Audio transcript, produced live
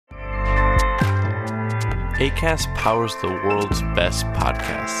Acast powers the world's best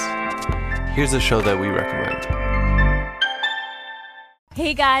podcasts. Here's a show that we recommend.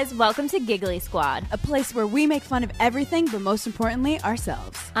 Hey guys, welcome to Giggly Squad. A place where we make fun of everything, but most importantly,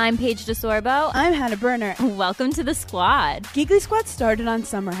 ourselves. I'm Paige DeSorbo. I'm Hannah Berner. Welcome to the squad. Giggly Squad started on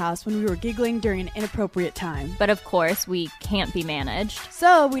Summer House when we were giggling during an inappropriate time. But of course, we can't be managed.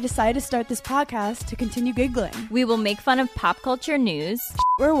 So we decided to start this podcast to continue giggling. We will make fun of pop culture news,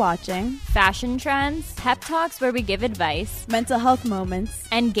 we're watching, fashion trends, pep talks where we give advice, mental health moments,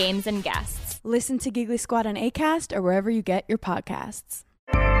 and games and guests. Listen to Giggly Squad on Acast or wherever you get your podcasts.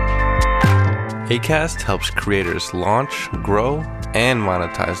 Acast helps creators launch, grow, and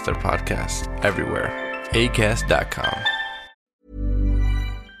monetize their podcasts everywhere. Acast.com.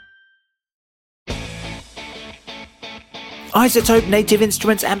 iZotope, Native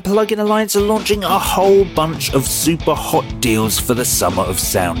Instruments, and Plugin Alliance are launching a whole bunch of super hot deals for the Summer of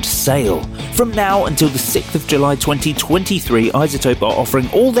Sound sale. From now until the 6th of July 2023, iZotope are offering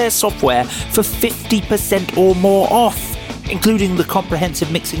all their software for 50% or more off, including the comprehensive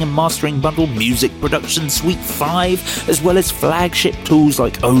mixing and mastering bundle Music Production Suite 5, as well as flagship tools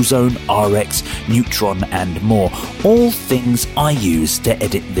like Ozone, RX, Neutron, and more. All things I use to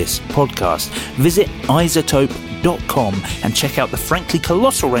edit this podcast. Visit iZotope.com and check out the frankly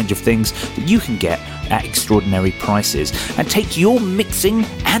colossal range of things that you can get at extraordinary prices and take your mixing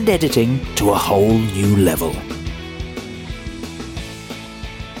and editing to a whole new level.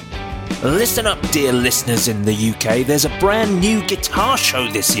 Listen up, dear listeners in the UK. There's a brand new guitar show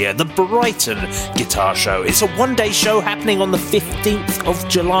this year, the Brighton Guitar Show. It's a one-day show happening on the 15th of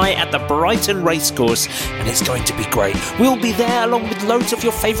July at the Brighton Racecourse, and it's going to be great. We'll be there along with loads of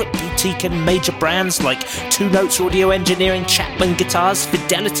your favourite boutique and major brands like Two Notes Audio Engineering, Chapman Guitars,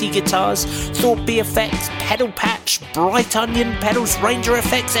 Fidelity Guitars, Thorpe Effects, Pedal Patch, Bright Onion Pedals, Ranger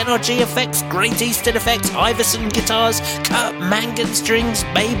Effects, NRG Effects, Great Eastern Effects, Iverson Guitars, Kurt Mangan Strings,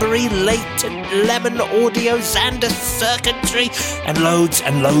 Maybury, Leighton, Lemon Audio, Xander Circuitry, and loads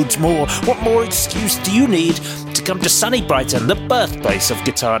more. What more excuse do you need to come to sunny Brighton, the birthplace of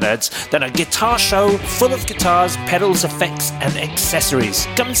guitar nerds, than a guitar show full of guitars, pedals, effects, and accessories?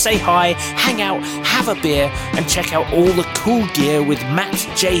 Come and say hi, hang out, have a beer, and check out all the cool gear with Matt,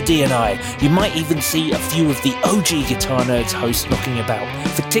 JD, and I. You might even see a few of the OG Guitar Nerds hosts knocking about.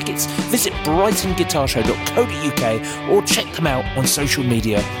 For tickets, visit brightonguitarshow.co.uk or check them out on social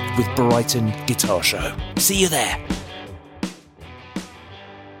media with Brighton Guitar Show. See you there.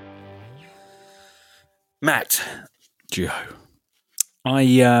 Matt, Joe,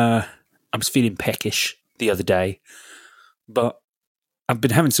 I was feeling peckish the other day, but I've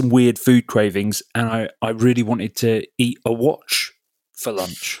been having some weird food cravings, and I really wanted to eat a watch for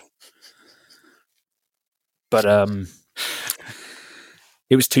lunch. But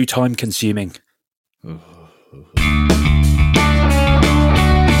it was too time consuming.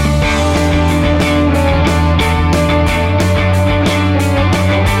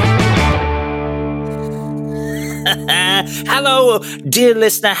 Hello, dear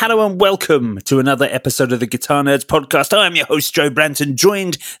listener. Hello and welcome to another episode of the Guitar Nerds podcast. I am your host, Joe Branton,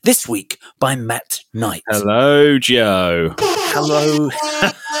 joined this week by Matt Knight. Hello, Joe. Hello.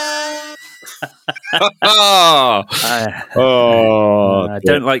 I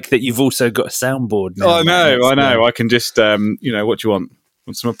don't like that you've also got a soundboard now. I know. I can just, what do you want?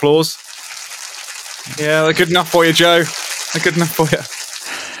 Want some applause? Yeah, they're good enough for you, Joe. They're good enough for you.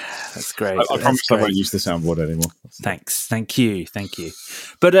 That's great. I promise I won't use the soundboard anymore. Thanks. Thank you.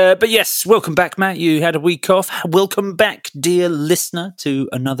 But yes, welcome back, Matt. You had a week off. Welcome back, dear listener, to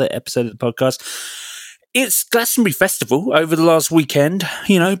another episode of the podcast. It's Glastonbury Festival over the last weekend.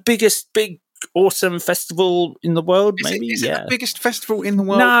 Big, awesome festival in the world, maybe? Is it the biggest festival in the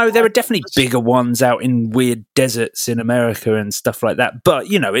world? No, there are definitely bigger ones out in weird deserts in America and stuff like that. But,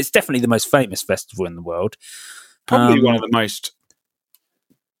 it's definitely the most famous festival in the world. Probably one of the most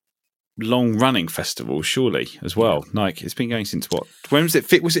long-running festivals, surely, as well. Like, it's been going since what? When was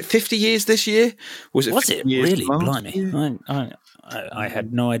it? Was it 50 years this year? Was it really? Blimey. I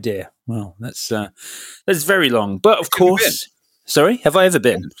had no idea. Well, that's very long. But of course, sorry, have I ever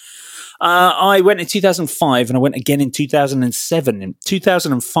been? I went in 2005 and I went again in 2007. In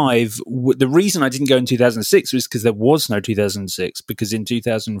 2005, the reason I didn't go in 2006 was because there was no 2006, because in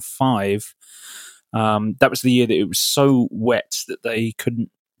 2005, that was the year that it was so wet that they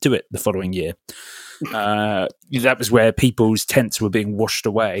couldn't do it the following year. That was where people's tents were being washed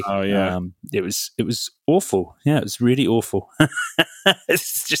away. Oh yeah, it was awful. Yeah, it was really awful.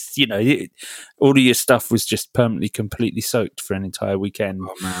 It's just all of your stuff was just permanently, completely soaked for an entire weekend.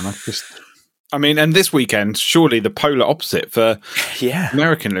 Oh man, and this weekend, surely the polar opposite for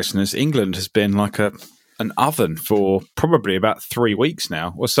American listeners. England has been like a an oven for probably about 3 weeks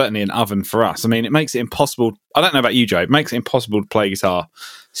now, or certainly an oven for us. I mean, it makes it impossible. I don't know about you, Joe. It makes it impossible to play guitar.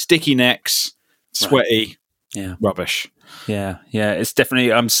 Sticky necks, sweaty, rubbish. Yeah. It's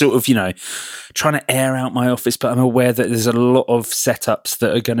definitely, I'm sort of, trying to air out my office, but I'm aware that there's a lot of setups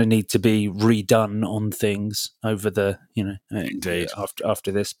that are going to need to be redone on things over the, Indeed.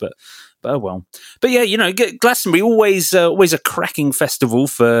 after this, but oh well. But yeah, Glastonbury always a cracking festival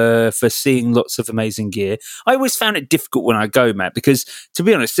for seeing lots of amazing gear. I always found it difficult when I go, Matt, because to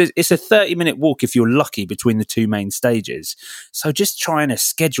be honest, it's a 30-minute walk if you're lucky between the two main stages. So just trying to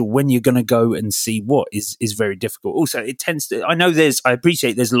schedule when you're going to go and see what is very difficult. Also, it tends to, I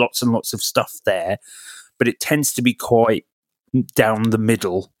appreciate there's lots and lots of stuff there, but it tends to be quite down the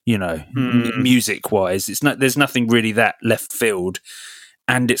middle, music wise. There's nothing really that left field.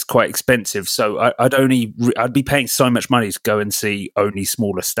 And it's quite expensive, so I'd be paying so much money to go and see only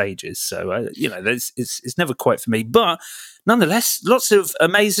smaller stages. So it's never quite for me. But nonetheless, lots of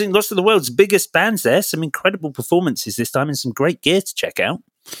the world's biggest bands there. Some incredible performances this time, and some great gear to check out.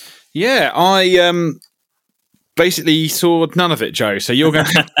 Yeah, I basically saw none of it, Joe. So you're going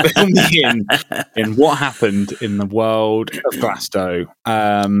to fill me in what happened in the world of Glasto.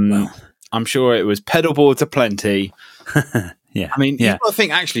 I'm sure it was pedalboards aplenty. Yeah, I mean, you've got to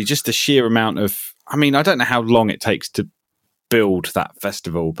think actually just the sheer amount of. I mean, I don't know how long it takes to build that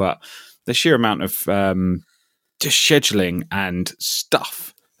festival, but the sheer amount of just scheduling and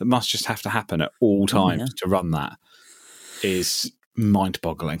stuff that must just have to happen at all times to run that is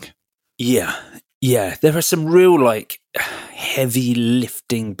mind-boggling. Yeah, there are some real heavy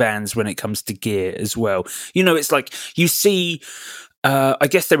lifting bands when it comes to gear as well. It's like you see. I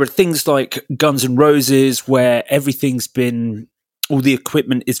guess there are things like Guns N' Roses where all the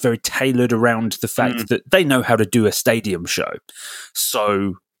equipment is very tailored around the fact that they know how to do a stadium show.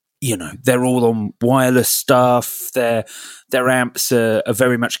 So, they're all on wireless stuff. Their amps are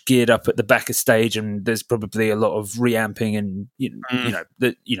very much geared up at the back of stage, and there's probably a lot of reamping and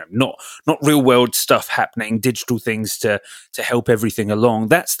not real world stuff happening, digital things to help everything along.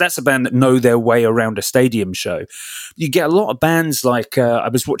 That's a band that know their way around a stadium show. You get a lot of bands like I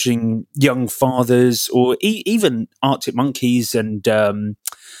was watching Young Fathers or even Arctic Monkeys and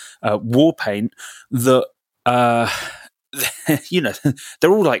Warpaint that.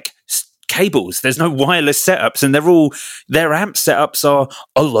 They're all like cables. There's no wireless setups, and their amp setups are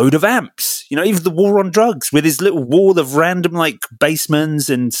a load of amps. Even the War on Drugs with his little wall of random Bassmans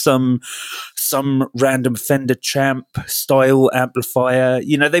and some random Fender Champ style amplifier.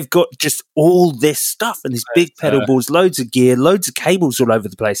 They've got just all this stuff and these big pedal boards, loads of gear, loads of cables all over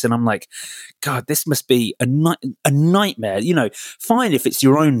the place. And I'm like, God, this must be a nightmare. Fine if it's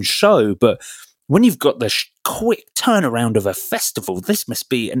your own show, but when you've got the quick turnaround of a festival, this must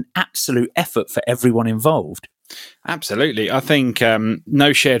be an absolute effort for everyone involved. Absolutely. I think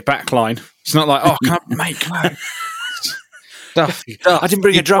no shared backline. It's not like, come on. Stuff. I didn't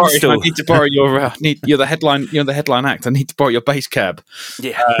bring a drum stool. I need to borrow your. You're the headline. You're the headline act. I need to borrow your bass cab.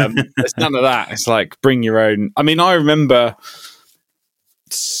 Yeah, there's none of that. It's like bring your own. I mean, I remember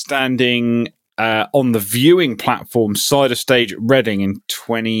standing on the viewing platform side of stage at Reading in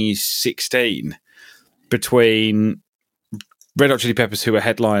 2016 between Red Hot Chili Peppers, who were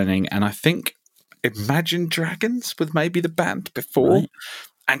headlining, and I think Imagine Dragons with maybe the band before, right.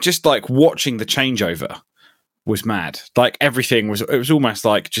 And just watching the changeover was mad. It was almost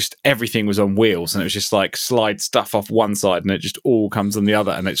like just everything was on wheels, and it was just slide stuff off one side and it just all comes on the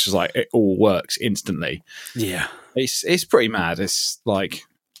other, and it's just it all works instantly. Yeah, it's pretty mad. It's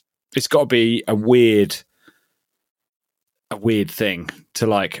it's got to be a weird thing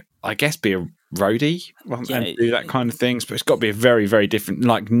to I guess be a roadie and do that kind of things, but it's got to be a very, very different,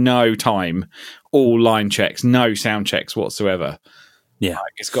 no time, all line checks, no sound checks whatsoever. Yeah,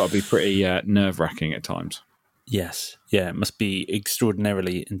 it's got to be pretty nerve-wracking at times. Yes, yeah, it must be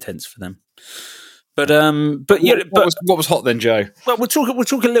extraordinarily intense for them. But what was hot then, Joe? Well, we'll talk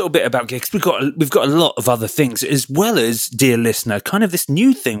a little bit about gigs. We've got a lot of other things, as well as, dear listener, kind of this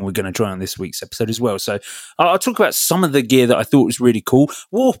new thing we're going to try on this week's episode as well. So I'll talk about some of the gear that I thought was really cool.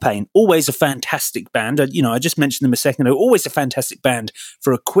 Warpaint, always a fantastic band. I just mentioned them a second ago. Always a fantastic band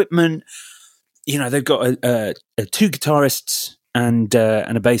for equipment. They've got two guitarists and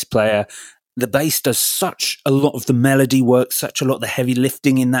a bass player. The bass does such a lot of the melody work, such a lot of the heavy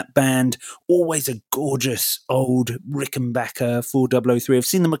lifting in that band. Always a gorgeous old Rickenbacker 4003. I've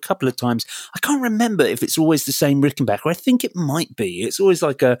seen them a couple of times. I can't remember if it's always the same Rickenbacker. I think it might be. It's always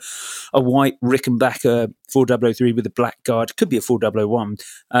like a white Rickenbacker 4003 with a black guard. Could be a 4001.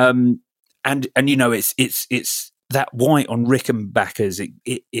 And it's that white on Rickenbackers.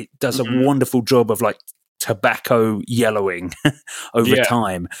 It does a wonderful job of tobacco yellowing over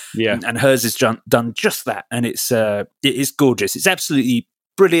time. Yeah. And hers has done just that. And it is gorgeous. It's absolutely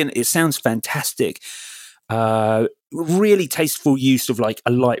brilliant. It sounds fantastic. Really tasteful use of like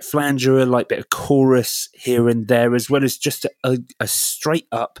a light flanger, a light bit of chorus here and there, as well as just a straight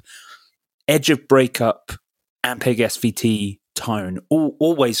up edge of breakup Ampeg SVT tone.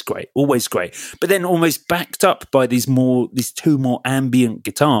 Always great. But then almost backed up by these two more ambient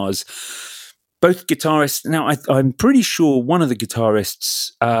guitars. Both guitarists. Now I'm pretty sure one of the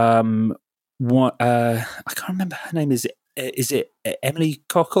guitarists, I can't remember her name. Is it Emily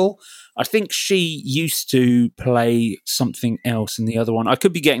Cockle? I think she used to play something else in the other one. I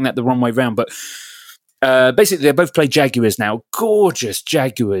could be getting that the wrong way round, but basically they both play Jaguars now. Gorgeous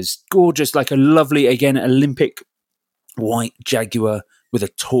Jaguars. Gorgeous, like a lovely, again, Olympic white Jaguar with a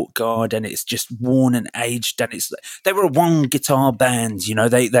torque guard, and it's just worn and aged, and they were a one guitar band, you know.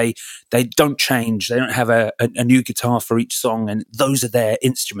 They don't change. They don't have a new guitar for each song, and those are their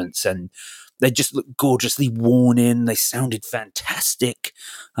instruments, and they just look gorgeously worn in. They sounded fantastic.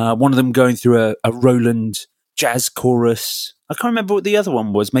 One of them going through a Roland jazz chorus. I can't remember what the other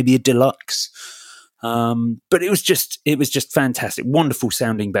one was. Maybe a deluxe. But it was just fantastic. Wonderful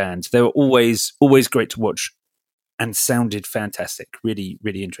sounding bands. They were always great to watch and sounded fantastic. Really,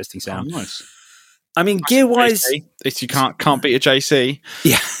 really interesting sound. Oh, nice. I mean, gear-wise... You can't beat a JC.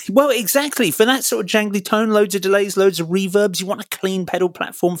 Yeah, well, exactly. For that sort of jangly tone, loads of delays, loads of reverbs, you want a clean pedal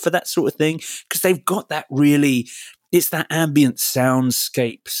platform for that sort of thing, because they've got that really... It's that ambient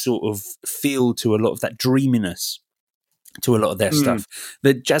soundscape sort of feel to a lot of that dreaminess to a lot of their stuff.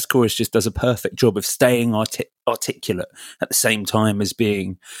 The jazz chorus just does a perfect job of staying articulate at the same time as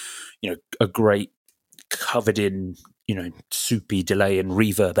being, you know, a great covered in, you know, soupy delay and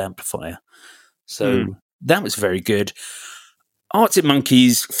reverb amplifier. So that was very good. Arctic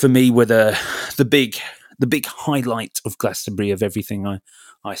Monkeys for me were the big highlight of Glastonbury of everything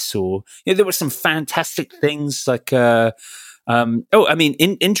I saw. You know, there were some fantastic things like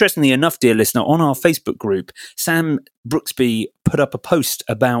interestingly enough, dear listener, on our Facebook group, Sam Brooksby put up a post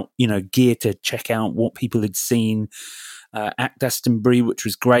about, you know, gear to check out, what people had seen at Glastonbury, which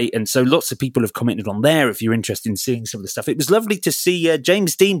was great. And so lots of people have commented on there if you're interested in seeing some of the stuff. It was lovely to see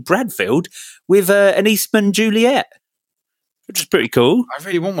James Dean Bradfield with an Eastman Juliet, which is pretty cool. I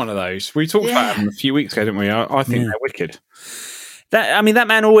really want one of those. We talked about them a few weeks ago, didn't we? I think they're wicked. That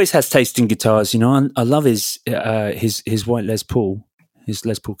man always has taste in guitars, you know. I love his white Les Paul, his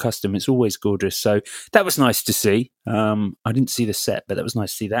Les Paul Custom. It's always gorgeous. So that was nice to see. I didn't see the set, but that was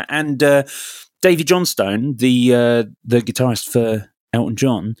nice to see that. And Davey Johnstone, the guitarist for Elton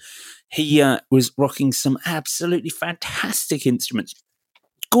John, he was rocking some absolutely fantastic instruments.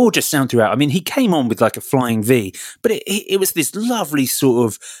 Gorgeous sound throughout. I mean, he came on with like a Flying V, but it was this lovely sort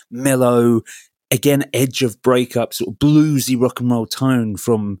of mellow, again, edge of breakup, sort of bluesy rock and roll tone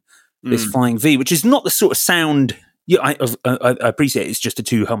from this Flying V, which is not the sort of sound. Yeah, I appreciate it's just a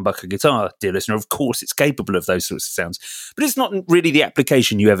two humbucker guitar, dear listener. Of course, it's capable of those sorts of sounds, but it's not really the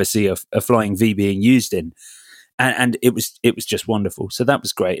application you ever see a Flying V being used in. And it was just wonderful. So that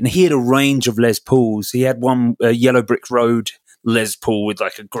was great. And he had a range of Les Pauls. He had one Yellow Brick Road Les Paul with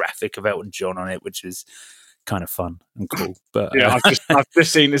like a graphic of Elton John on it, which was kind of fun and cool. But yeah, I've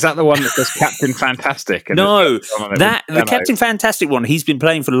just seen. Is that the one that does Captain Fantastic? No, the Captain Fantastic one. He's been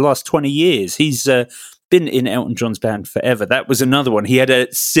playing for the last 20 years. He's been in Elton John's band forever. That was another one. He had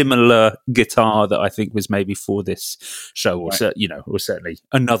a similar guitar that I think was maybe for this show, or or certainly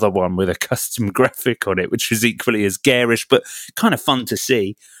another one with a custom graphic on it, which was equally as garish, but kind of fun to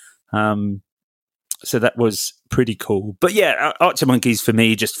see. So that was pretty cool. But yeah, Arctic Monkeys for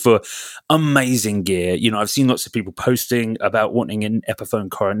me, just for amazing gear. You know, I've seen lots of people posting about wanting an Epiphone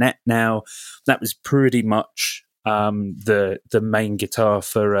Coronet now. That was pretty much the main guitar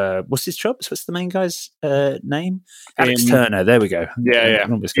for what's his chops? What's the main guy's name? Alex Turner. There we go. Yeah.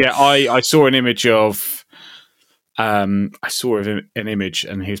 I saw an image of an image,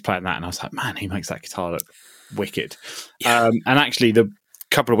 and he was playing that, and I was like, man, he makes that guitar look wicked. Yeah. And actually, the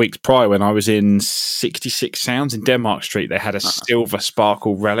couple of weeks prior, when I was in 66 Sounds in Denmark Street, they had a silver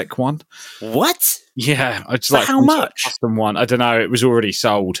sparkle relic one. What? Yeah, I just for how much? Custom one. I don't know. It was already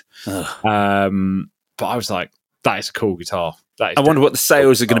sold. But I was like, that is a cool guitar. I wonder what the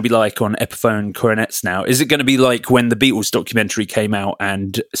sales are going to be like on Epiphone Coronets now. Is it going to be like when the Beatles documentary came out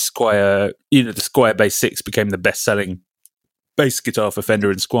and Squier, the Squier Bass 6 became the best-selling bass guitar for Fender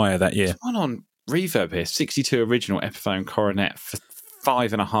and Squier that year? There's one on Reverb here, 62 original Epiphone Coronet for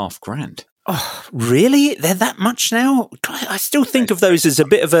 $5,500. Oh, really? They're that much now? I still think of those as a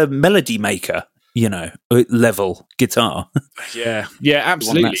bit of a melody maker. level guitar. Yeah,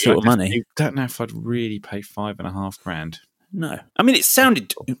 absolutely. that sort of money. I don't know if I'd really pay $5,500. No. I mean, it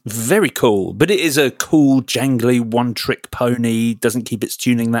sounded very cool, but it is a cool, jangly, one-trick pony, doesn't keep its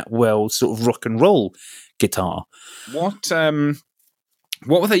tuning that well, sort of rock and roll guitar. What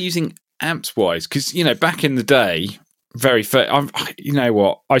were they using amps-wise? Because, back in the day, you know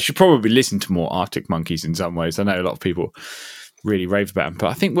what? I should probably listen to more Arctic Monkeys in some ways. I know a lot of people really rave about them, but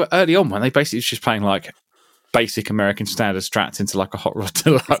I think early on when they basically was just playing like basic American standard strats into like a Hot Rod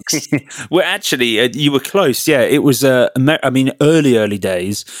Deluxe. Well, actually, you were close. Yeah, it was. Early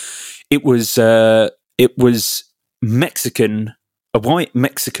days. It was Mexican, a white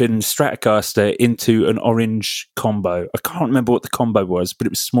Mexican Stratocaster into an orange combo. I can't remember what the combo was, but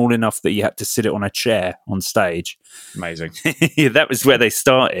it was small enough that you had to sit it on a chair on stage. Amazing. Yeah, that was where they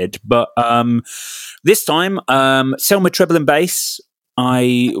started. But this time, Selma treble and bass.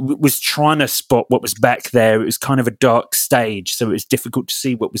 I was trying to spot what was back there. It was kind of a dark stage, so it was difficult to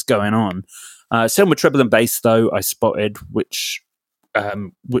see what was going on. Selma treble and bass, though, I spotted, which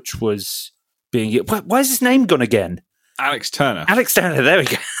was being... Why is his name gone again? Alex Turner. Alex Turner, there we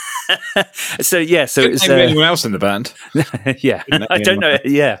go. So it was... anyone else in the band? Yeah, I don't know.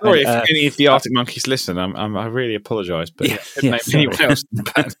 Yeah. Sorry, if any of the Arctic Monkeys listen, I really apologise, but anyone else in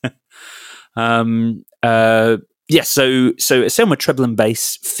the band. So a Selma treble and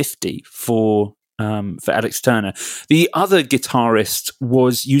bass 50 for Alex Turner. The other guitarist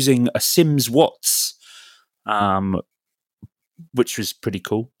was using a Sims Watts, which was pretty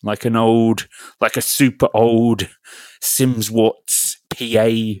cool, like a super old Sims Watts PA,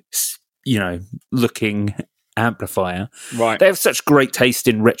 looking amplifier. Right. They have such great taste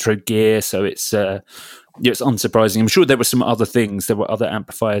in retro gear, so it's unsurprising. I'm sure there were some other things. There were other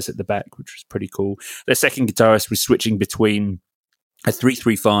amplifiers at the back, which was pretty cool. Their second guitarist was switching between a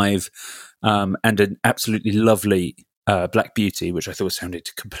 335 and an absolutely lovely Black Beauty, which I thought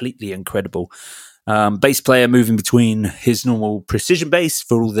sounded completely incredible. Bass player moving between his normal precision bass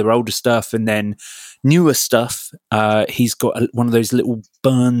for all their older stuff and then newer stuff. He's got one of those little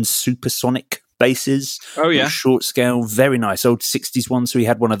Burns supersonic basses. Oh, yeah. Short scale, very nice. Old 60s one, so he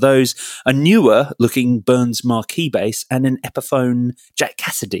had one of those. A newer looking Burns Marquee bass and an Epiphone Jack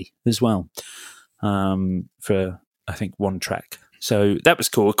Cassidy as well for, I think, one track. So that was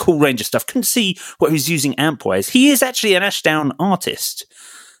cool. A cool range of stuff. Couldn't see what he was using amp-wise. He is actually an Ashdown artist,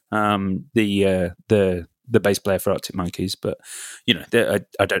 the bass player for Arctic Monkeys, but I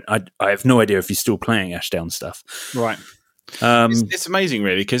have no idea if he's still playing Ashdown stuff. Right. It's amazing,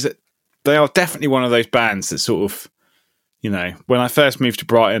 really, because they are definitely one of those bands that sort of, when I first moved to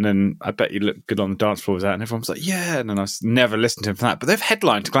Brighton, and I bet you look good on the dance floor with that, and everyone was like, yeah, and then I never listened to him for that. But they've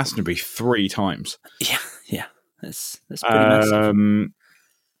headlined Glastonbury 3 times. Yeah. That's pretty massive.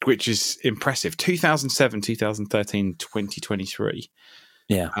 Which is impressive. 2007, 2013, 2023.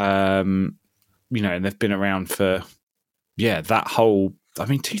 Yeah. And they've been around for, that whole,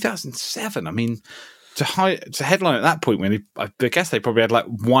 2007. To headline at that point, when I guess they probably had like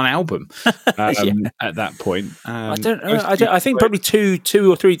one album at that point. I don't know. I think probably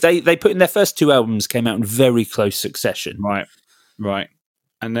two or three. They put in their first 2 albums came out in very close succession. Right.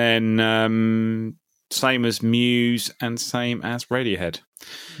 And then same as Muse and same as Radiohead,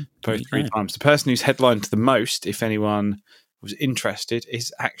 both 3 times. The person who's headlined the most, if anyone was interested,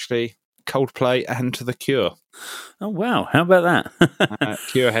 is actually Coldplay and The Cure. Oh, wow. How about that?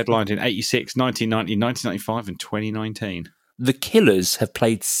 Cure headlined in 86, 1990, 1995 and 2019. The Killers have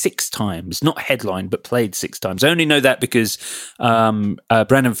played 6 times, not headlined, but played 6 times. I only know that because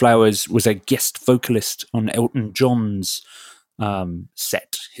Brandon Flowers was a guest vocalist on Elton John's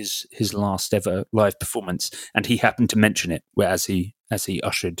set, his last ever live performance, and he happened to mention it as he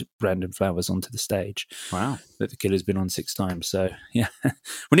ushered Brandon Flowers onto the stage. Wow. That The Killer's been on 6 times. So, yeah.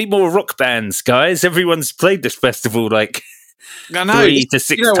 We need more rock bands, guys. Everyone's played this festival like 3 to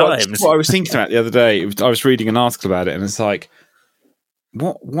 6 times. What I was thinking about the other day, I was reading an article about it, and it's like,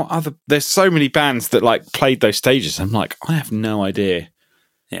 what other... There's so many bands that like played those stages. I'm like, I have no idea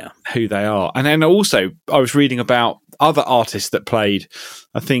who they are. And then also, I was reading about other artists that played.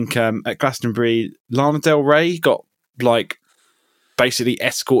 I think at Glastonbury, Lana Del Rey got like basically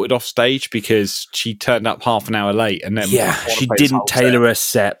escorted off stage because she turned up half an hour late, and then she didn't tailor her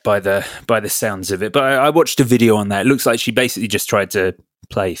set by the sounds of it. But I watched a video on that. It looks like she basically just tried to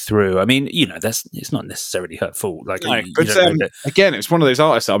play through. It's not necessarily her fault. Like, no, again, it's one of those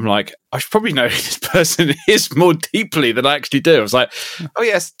artists that I'm like, I should probably know who this person is more deeply than I actually do. I was like, oh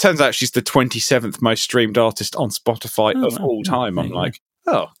yes, turns out she's the 27th most streamed artist on Spotify of all time. I'm like,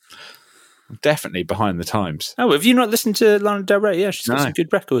 oh. definitely behind the times. Oh, have you not listened to Lana Del Rey? Yeah, she's got some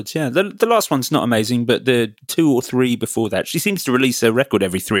good records. Yeah, the last one's not amazing, but the 2 or 3 before that, she seems to release a record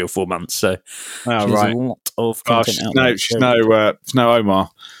every 3 or 4 months. So she has a lot of content out there. She's no Omar.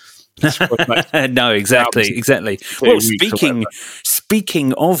 No, exactly. Well,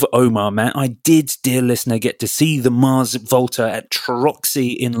 speaking of Omar, Matt, I did, dear listener, get to see the Mars Volta at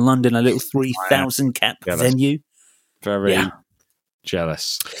Troxy in London, a little 3,000 cap venue. Very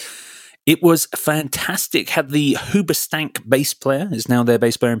jealous. It was fantastic. Had the Hoobastank bass player, is now their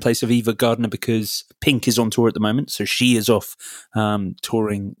bass player in place of Eva Gardner because Pink is on tour at the moment. So she is off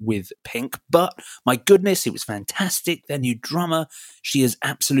touring with Pink. But my goodness, it was fantastic. Their new drummer, she is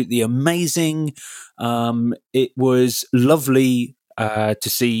absolutely amazing. It was lovely to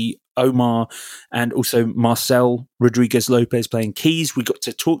see Omar and also Marcel Rodriguez Lopez playing keys. We got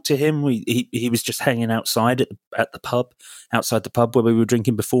to talk to him. He was just hanging outside at the pub, outside the pub where we were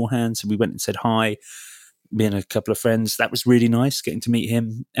drinking beforehand. So we went and said hi, me and a couple of friends. That was really nice getting to meet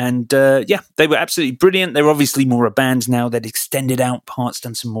him. And they were absolutely brilliant. They were obviously more a band now. They'd extended out parts,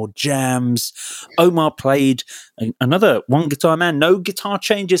 done some more jams. Omar played another one guitar man. No guitar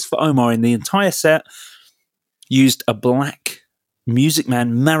changes for Omar in the entire set. Used a black Music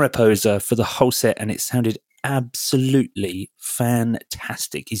Man Mariposa for the whole set, and it sounded absolutely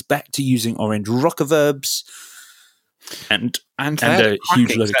fantastic. He's back to using orange rockaverbs and a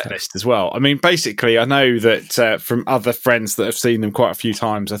huge load set list as well. I mean, basically, I know that from other friends that have seen them quite a few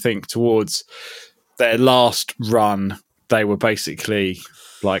times, I think towards their last run, they were basically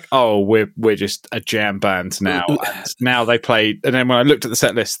like, oh, we're just a jam band now. And now they played, and then when I looked at the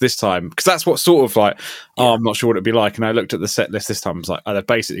set list this time, because that's what sort of like, I'm not sure what it'd be like, and I looked at the set list this time, I was like, they're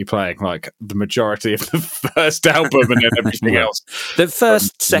basically playing like the majority of the first album and then everything else. The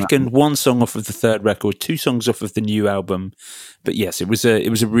first, second, 1 song off of the third record, 2 songs off of the new album. But yes, it was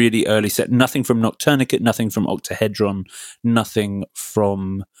a really early set. Nothing from Nocturnicate, nothing from Octahedron, nothing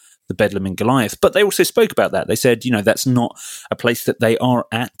from the Bedlam and Goliath. But they also spoke about that. They said, that's not a place that they are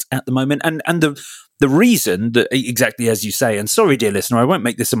at the moment. And the reason that, exactly as you say, and sorry, dear listener, I won't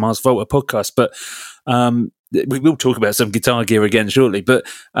make this a Mars Volta podcast, but we will talk about some guitar gear again shortly. But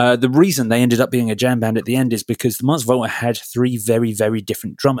the reason they ended up being a jam band at the end is because the Mars Volta had 3 very, very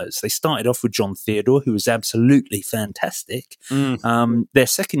different drummers. They started off with John Theodore, who was absolutely fantastic. Their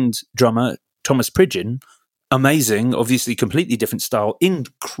second drummer, Thomas Pridgeon, amazing, obviously completely different style,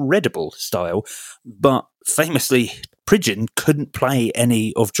 incredible style, but famously Pridgeon couldn't play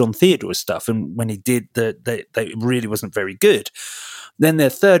any of John Theodore's stuff, and when he did, they really wasn't very good. Then their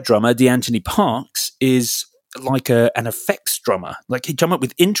third drummer, DeAnthony Parks, is like an effects drummer. Like, he'd come up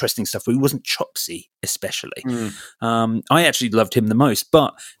with interesting stuff, but he wasn't chopsy, especially. I actually loved him the most,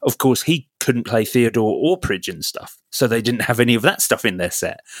 but of course he couldn't play Theodore or Pridgeon stuff, so they didn't have any of that stuff in their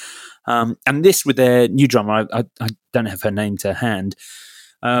set. And this with their new drummer, I don't have her name to hand,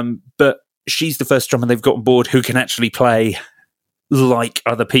 but she's the first drummer they've got on board who can actually play like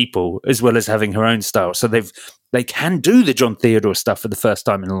other people, as well as having her own style. So they can do the John Theodore stuff for the first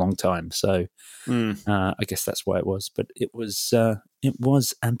time in a long time. So I guess that's why it was. But it was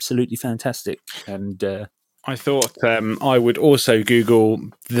absolutely fantastic. And I thought I would also Google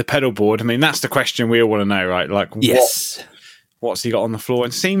the pedal board. I mean, that's the question we all want to know, right? Like, yes. What's he got on the floor?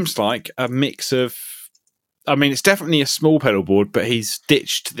 And seems like a mix of, I mean, it's definitely a small pedal board, but he's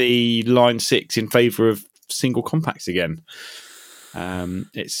ditched the Line 6 in favour of single compacts again,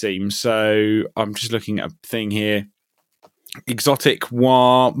 it seems. So I'm just looking at a thing here. Exotic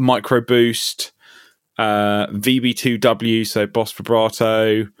Wah, Micro Boost, VB2W, so Boss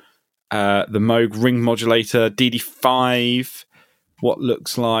Vibrato, the Moog Ring Modulator, DD5, what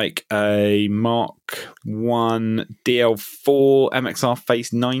looks like a Mark 1 DL4 MXR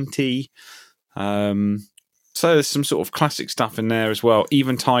Face 90. So there's some sort of classic stuff in there as well.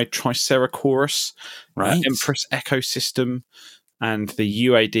 Eventide Triceratops, right? Empress Ecosystem, and the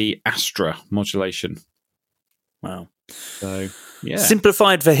UAD Astra modulation. Wow. So, yeah.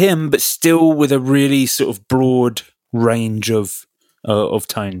 Simplified for him, but still with a really sort of broad range of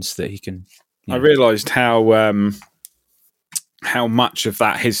tones that he can. I realised how much of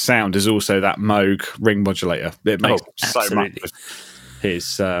that his sound is also that Moog ring modulator. It makes so much of his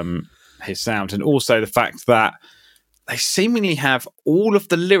sound, and also the fact that they seemingly have all of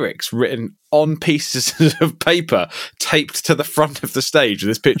the lyrics written on pieces of paper taped to the front of the stage.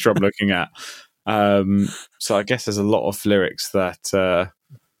 This picture I'm looking at. So I guess there's a lot of lyrics that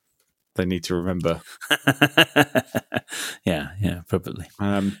they need to remember. yeah, probably.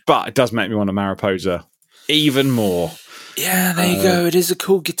 But it does make me want a Mariposa even more. Yeah, there you go. It is a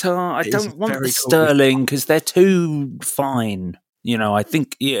cool guitar. I don't want the Sterling because they're too fine. You know, I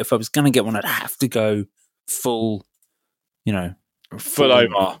think if I was going to get one, I'd have to go full, you know, Full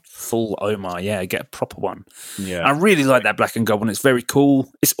Omar. Full Omar, yeah, get a proper one. Yeah. I really like that black and gold one. It's very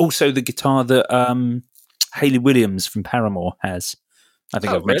cool. It's also the guitar that Hayley Williams from Paramore has. I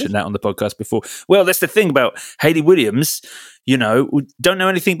think I've mentioned that on the podcast before. Well, that's the thing about Hayley Williams. You know, we don't know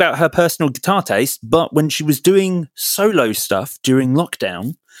anything about her personal guitar taste, but when she was doing solo stuff during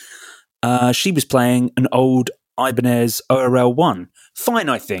lockdown, she was playing an old Ibanez ORL-1. Fine,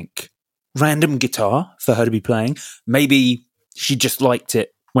 I think. Random guitar for her to be playing. Maybe she just liked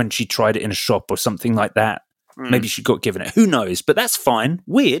it when she tried it in a shop or something like that. Maybe she got given it. Who knows? But that's fine.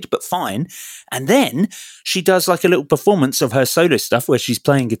 Weird, but fine. And then she does like a little performance of her solo stuff where she's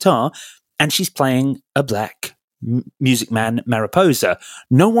playing guitar and she's playing a black Music Man Mariposa.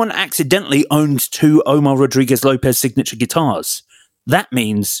 No one accidentally owns 2 Omar Rodriguez Lopez signature guitars. That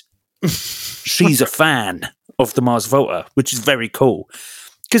means she's a fan of the Mars Volta, which is very cool.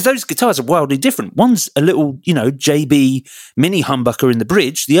 Because those guitars are wildly different. One's a little, you know, JB mini humbucker in the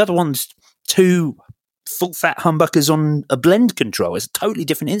bridge. The other one's 2 full fat humbuckers on a blend control. It's a totally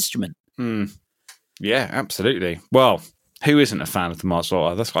different instrument. Yeah, absolutely. Well, who isn't a fan of the Mars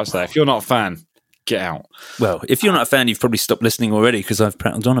Volta? That's what I say. If you're not a fan, get out. Well, if you're not a fan, you've probably stopped listening already because I've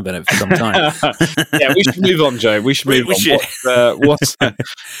prattled on about it for some time. Yeah, we should move on, Joe. We should move on.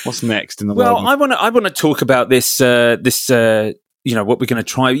 What's next in the world? Well, I want to talk about this. You know, what we're going to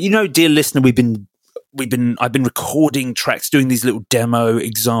try. You know, dear listener, I've been recording tracks, doing these little demo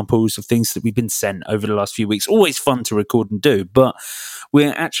examples of things that we've been sent over the last few weeks. Always fun to record and do, but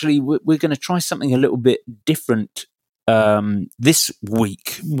we're going to try something a little bit different. This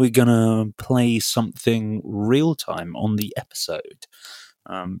week, we're going to play something real time on the episode.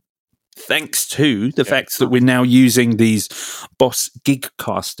 Thanks to the fact that we're now using these Boss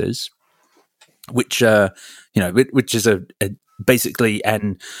Gigcasters, which is basically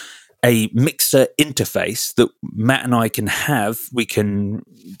a mixer interface that Matt and I can have. We can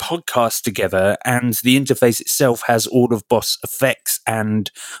podcast together, and the interface itself has all of Boss effects and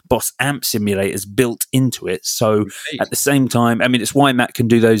Boss amp simulators built into it. So at the same time, I mean, it's why Matt can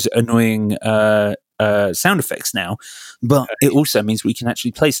do those annoying sound effects now, but it also means we can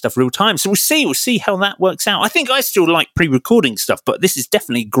actually play stuff real time. So we'll see how that works out. I think I still like pre-recording stuff, but this is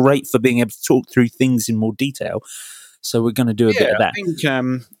definitely great for being able to talk through things in more detail. So we're going to do a bit of that. I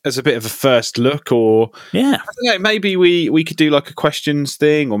think as a bit of a first look, or I don't know, maybe we could do like a questions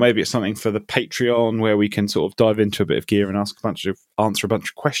thing, or maybe it's something for the Patreon where we can sort of dive into a bit of gear and answer a bunch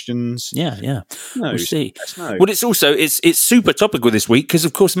of questions. Yeah. We'll see. Well, it's super topical this week because,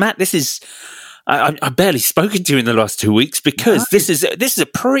 of course, Matt, this is. I've barely spoken to you in the last 2 weeks because this is a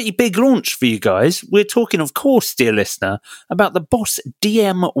pretty big launch for you guys. We're talking, of course, dear listener, about the Boss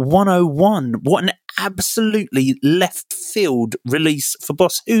DM-101. What an absolutely left field release for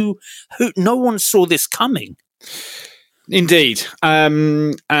Boss. Who no one saw this coming. Indeed.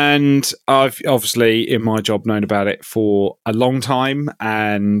 And I've obviously in my job known about it for a long time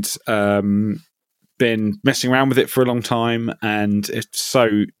and been messing around with it for a long time, and it's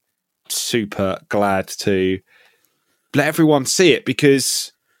so super glad to let everyone see it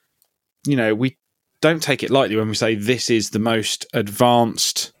because, you know, we don't take it lightly when we say this is the most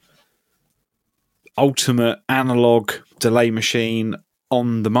advanced ultimate analog delay machine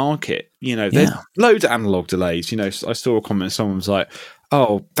on the market. You know, there's loads of analog delays. You know, I saw a comment, someone was like,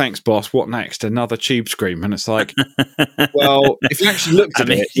 "Oh, thanks, boss. What next? Another tube scream?" And it's like, well, if you actually looked at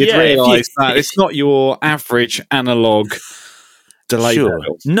it, you'd realise that it's not your average analog delay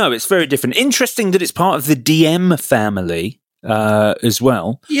pedal. No, it's very different. Interesting that it's part of the DM family as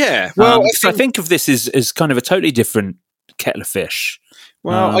well. Yeah. Well, I think of this as kind of a totally different kettle of fish.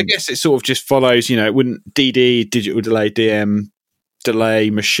 Well, I guess it sort of just follows, you know, it wouldn't DD, digital delay, DM, delay,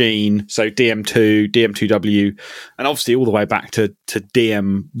 machine, so DM2, DM2W, and obviously all the way back to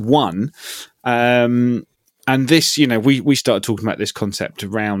DM1. And this, you know, we started talking about this concept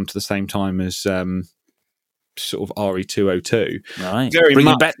around the same time as sort of RE202. Right.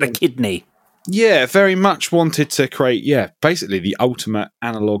 Bringing back the kidney. Yeah, very much wanted to create, basically the ultimate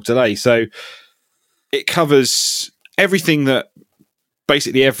analog delay. So it covers everything that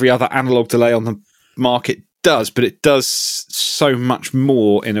basically every other analog delay on the market does, but it does so much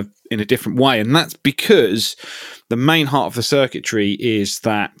more in a different way. And that's because the main heart of the circuitry is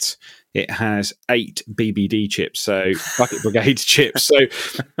that it has 8 BBD chips, so bucket brigade chips. So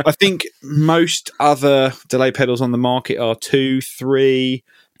I think most other delay pedals on the market are 2, 3,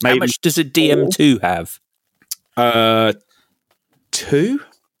 maybe. How much does a DM2 have? 2,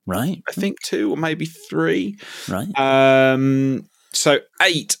 right? I think 2 or maybe 3, right? So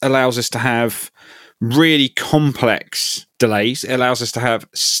 8 allows us to have really complex delays. It allows us to have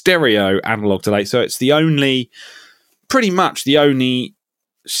stereo analog delay. So it's pretty much the only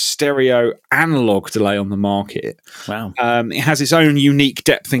stereo analog delay on the market. Wow. It has its own unique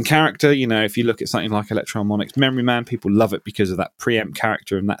depth and character. If you look at something like Electro-Harmonix Memory Man, people love it because of that preamp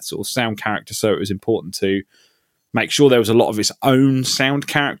character and that sort of sound character. So it was important to make sure there was a lot of its own sound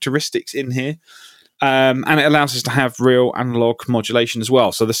characteristics in here. And it allows us to have real analog modulation as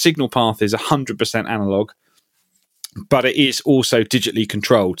well. So the signal path is 100% analog, but it is also digitally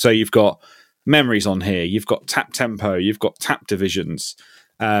controlled. So you've got memories on here, you've got tap tempo, you've got tap divisions,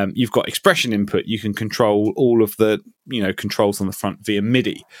 you've got expression input. You can control all of the controls on the front via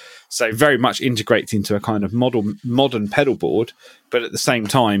MIDI. So very much integrates into a kind of modern pedal board, but at the same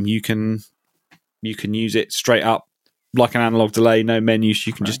time you can use it straight up like an analog delay, no menus.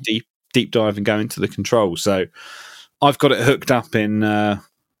 You can just deep dive and go into the controls. So I've got it hooked up in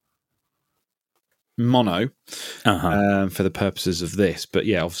mono for the purposes of this, but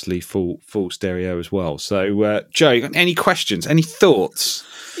yeah, obviously full stereo as well. So Joe, you got any questions, any thoughts?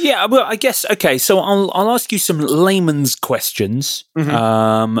 Yeah, well, I guess, okay, so I'll ask you some layman's questions,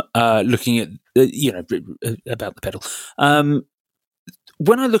 looking at about the pedal.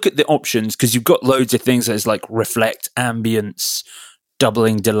 When I look at the options, because you've got loads of things, there's like reflect, ambience,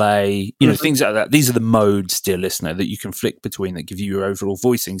 doubling delay, things like that. These are the modes, dear listener, that you can flick between that give you your overall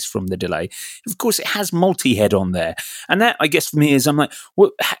voicings from the delay. Of course, it has multi-head on there. And that, I guess, for me is, I'm like,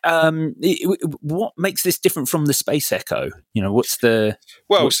 what makes this different from the Space Echo? What's the...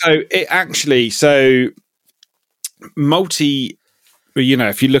 Well, so multi...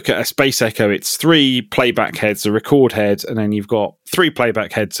 if you look at a Space Echo, it's 3 playback heads, a record head, and then you've got 3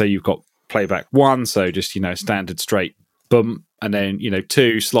 playback heads. So you've got playback 1, so just, standard straight bump, and then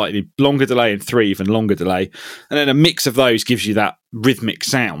 2 slightly longer delay, and 3 even longer delay, and then a mix of those gives you that rhythmic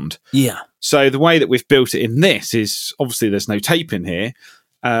sound. Yeah. So the way that we've built it in this is, obviously there's no tape in here,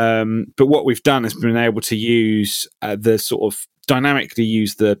 but what we've done is been able to use dynamically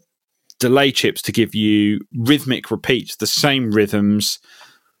use the delay chips to give you rhythmic repeats, the same rhythms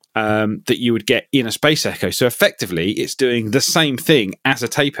that you would get in a Space Echo. So effectively it's doing the same thing as a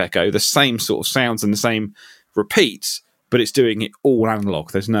tape echo, the same sort of sounds and the same repeats, but it's doing it all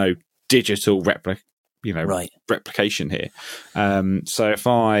analog. There's no digital replication here. So if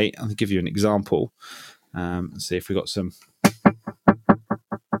I'll give you an example, let's see if we've got some.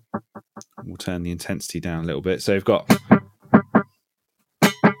 We'll turn the intensity down a little bit. So we've got.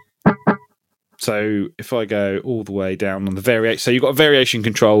 So if I go all the way down on the variation, so you've got a variation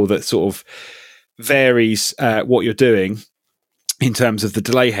control that sort of varies what you're doing in terms of the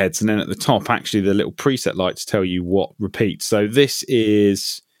delay heads, and then at the top, actually, the little preset lights tell you what repeats. So this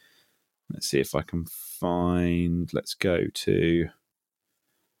is, let's see if I can find, let's go to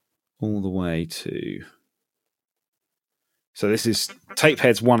all the way to, so this is tape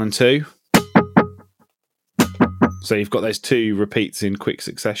heads 1 and 2. So you've got those 2 repeats in quick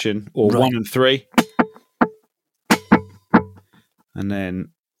succession, or 1 and 3. And then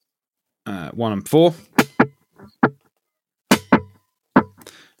 1 and 4.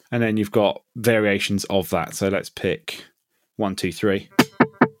 And then you've got variations of that. So let's pick 1, 2, 3.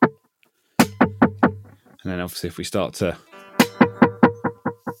 And then obviously if we start to...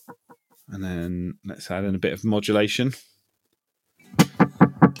 And then let's add in a bit of modulation.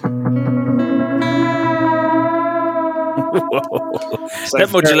 So that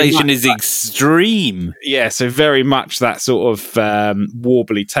modulation is extreme. Yeah, so very much that sort of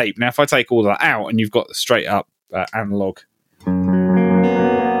warbly tape. Now, if I take all that out and you've got the straight up analog. And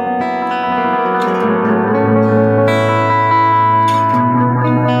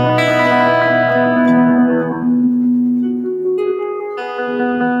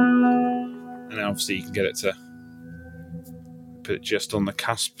then obviously you can get it to put it just on the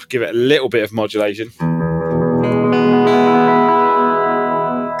cusp, give it a little bit of modulation.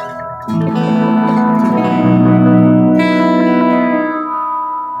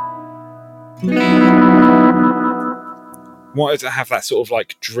 Why does it have that sort of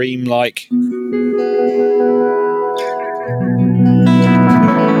like dreamlike?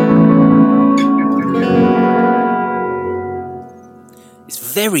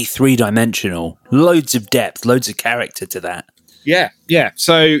 It's very 3-dimensional. Loads of depth, loads of character to that. Yeah.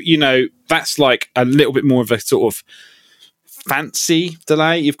 So, that's like a little bit more of a sort of fancy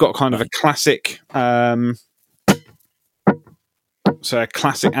delay. You've got kind of a classic... So a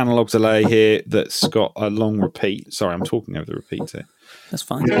classic analog delay here that's got a long repeat. Sorry, I'm talking over the repeat here. That's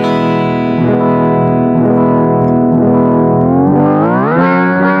fine.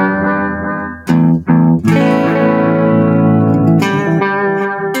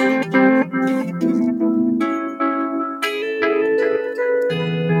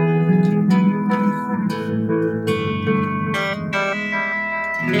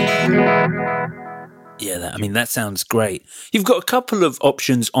 mean, that sounds great. You've got a couple of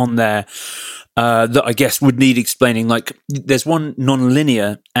options on there that I guess would need explaining. Like, there's one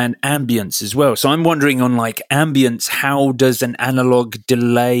non-linear and ambience as well. So I'm wondering on like ambience, how does an analog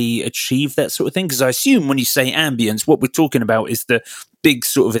delay achieve that sort of thing? Because I assume when you say ambience, what we're talking about is the big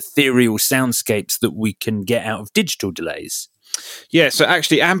sort of ethereal soundscapes that we can get out of digital delays. Yeah, so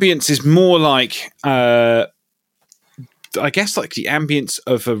actually ambience is more like I guess like the ambience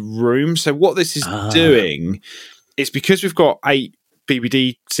of a room. So what this is doing is, because we've got 8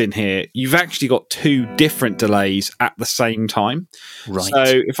 BBDs in here, you've actually got 2 different delays at the same time. Right. So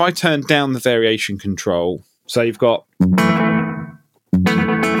if I turn down the variation control, so you've got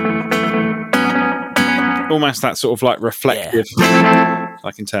almost that sort of like reflective. Yeah.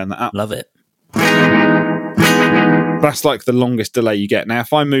 I can turn that up. Love it. That's like the longest delay you get. Now,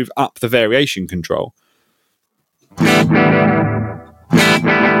 if I move up the variation control,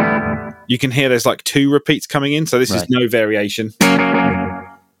 you can hear there's like 2 repeats coming in. So this is no variation.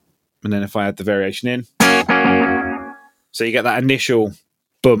 And then if I add the variation in, so you get that initial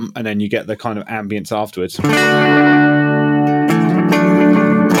boom, and then you get the kind of ambience afterwards.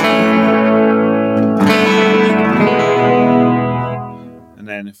 And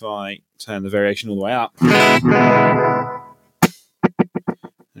then if I turn the variation all the way up,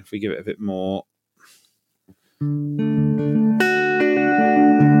 if we give it a bit more, and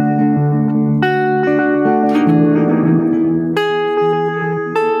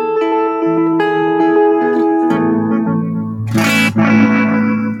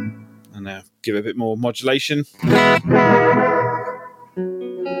now give it a bit more modulation. Now,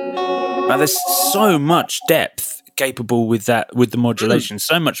 there's so much depth capable with that, with the modulation,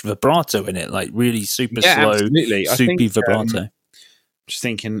 so much vibrato in it, like really super slow, absolutely. soupy vibrato. Just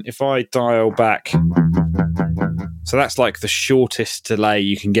thinking, if I dial back, so that's like the shortest delay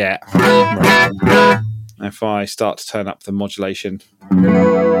you can get. Right. If I start to turn up the modulation,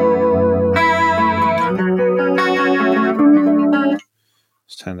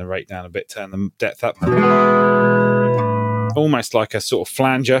 just turn the rate down a bit, turn the depth up, almost like a sort of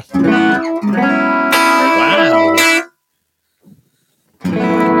flanger. Wow.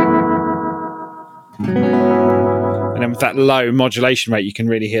 And then with that low modulation rate, you can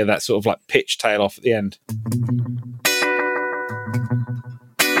really hear that sort of like pitch tail off at the end.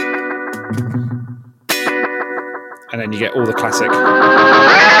 And then you get all the classic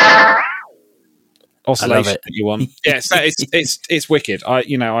oscillation that you want. Yeah, so it's wicked.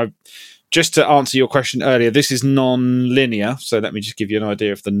 I just to answer your question earlier, this is non-linear. So let me just give you an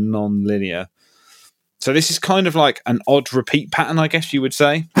idea of the non-linear. So this is kind of like an odd repeat pattern, I guess you would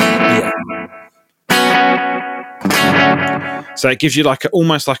say. Yeah. So it gives you like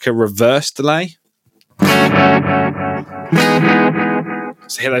almost like a reverse delay.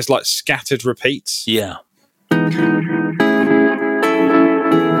 So hear those like scattered repeats. Yeah. If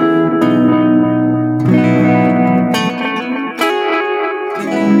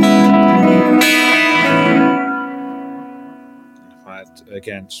I had,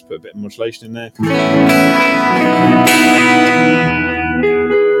 again, just put a bit of modulation in there.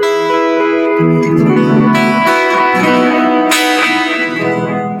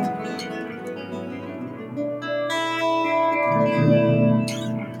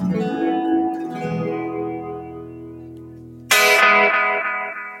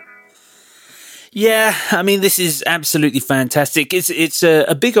 Yeah, I mean, this is absolutely fantastic. It's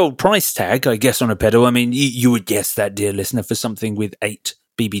a big old price tag, I guess, on a pedal. I mean, you would guess that, dear listener, for something with 8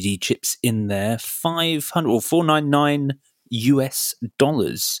 BBD chips in there, $500 or $499 US.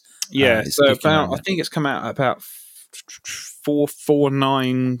 Yeah, so about, I think it's come out at about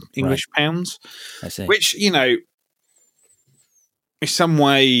 449 English pounds. I see. Which, in some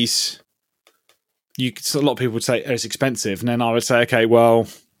ways, a lot of people would say it's expensive, and then I would say, okay, well.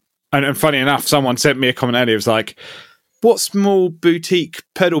 And funny enough, someone sent me a comment earlier. It was like, what small boutique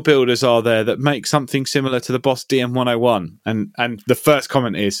pedal builders are there that make something similar to the Boss DM-101? And the first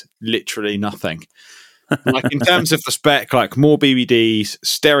comment is literally nothing. Like in terms of the spec, like more BBDs,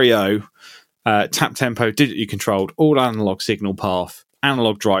 stereo, tap tempo, digitally controlled, all analog signal path,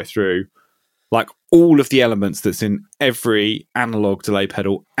 analog drive-through, like all of the elements that's in every analog delay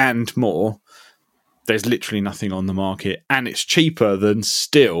pedal and more. There's literally nothing on the market, and it's cheaper than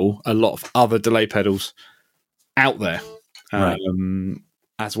still a lot of other delay pedals out there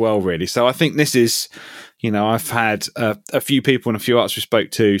as well, really. So I think this is, I've had a few people and a few artists we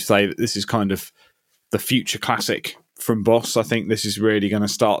spoke to say that this is kind of the future classic from Boss. I think this is really going to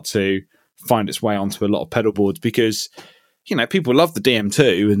start to find its way onto a lot of pedal boards because, people love the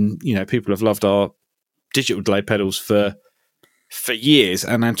DM2 and, people have loved our digital delay pedals for for years,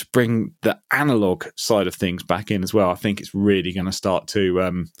 and then to bring the analog side of things back in as well, I think it's really going to start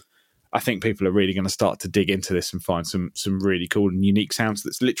to. I think people are really going to start to dig into this and find some really cool and unique sounds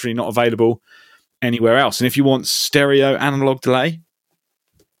that's literally not available anywhere else. And if you want stereo analog delay,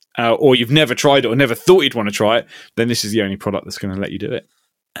 or you've never tried it or never thought you'd want to try it, then this is the only product that's going to let you do it.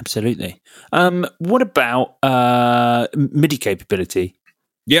 Absolutely. What about MIDI capability?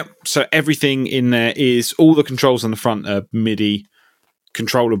 Yep. So everything in there is, all the controls on the front are MIDI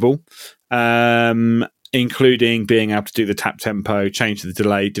controllable, including being able to do the tap tempo, change the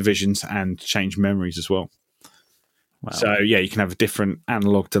delay divisions, and change memories as well. Wow. So yeah, you can have a different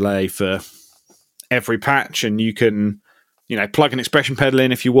analog delay for every patch, and you can, plug an expression pedal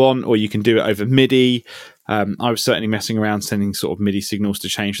in if you want, or you can do it over MIDI. I was certainly messing around sending sort of MIDI signals to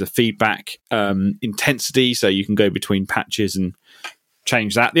change the feedback intensity, so you can go between patches and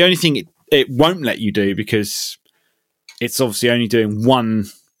change that. The only thing it won't let you do, because it's obviously only doing one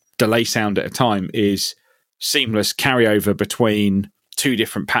delay sound at a time, is seamless carryover between two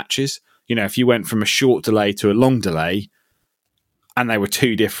different patches. If you went from a short delay to a long delay and they were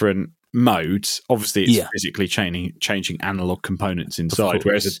two different modes, obviously it's physically changing analog components inside,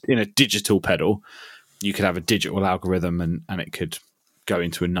 whereas in a digital pedal you could have a digital algorithm and it could go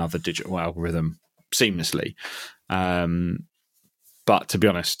into another digital algorithm seamlessly. But to be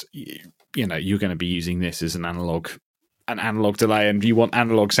honest, you're going to be using this as an analog delay, and you want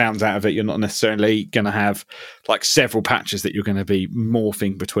analog sounds out of it. You're not necessarily going to have like several patches that you're going to be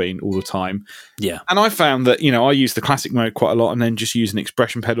morphing between all the time. Yeah. And I found that, I use the classic mode quite a lot, and then just use an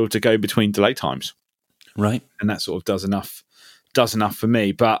expression pedal to go between delay times. Right. And that sort of does enough for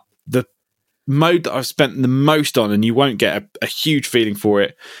me. But the mode that I've spent the most on, and you won't get a huge feeling for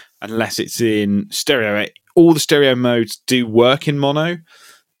it unless it's in stereo. All the stereo modes do work in mono,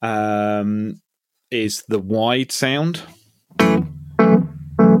 is the wide sound.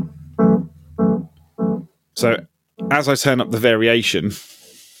 So as I turn up the variation,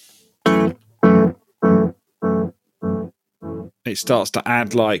 it starts to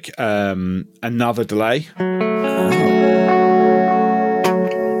add like another delay.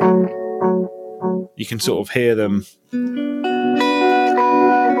 You can sort of hear them.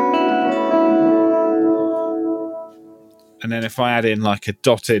 And then if I add in like a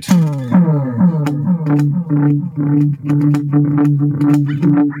dotted...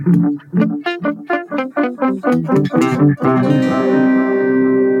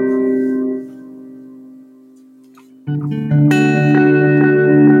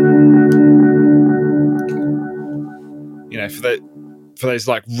 for those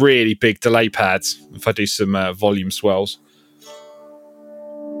like really big delay pads, if I do some volume swells.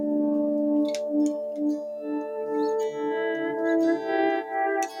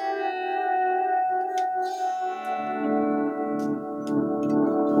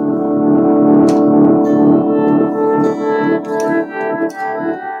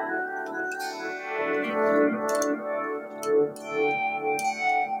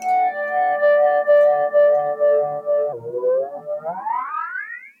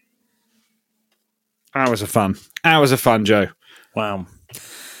 Hours of fun, Joe. Wow.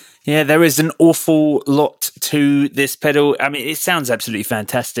 Yeah, there is an awful lot to this pedal. I mean, it sounds absolutely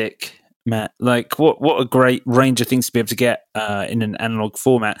fantastic, Matt. Like, what a great range of things to be able to get in an analog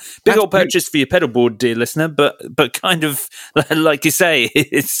format. Big old purchase for your pedal board, dear listener, but kind of, like you say,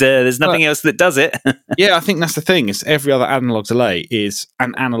 it's there's nothing else that does it. Yeah, I think that's the thing. Is every other analog delay is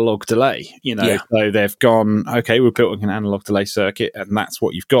an analog delay. So they've gone, okay, we're building an analog delay circuit, and that's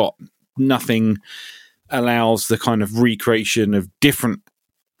what you've got. Nothing allows the kind of recreation of different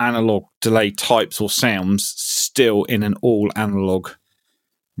analog delay types or sounds still in an all analog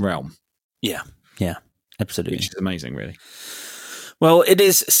realm. Yeah, absolutely. Which is amazing, really. Well, it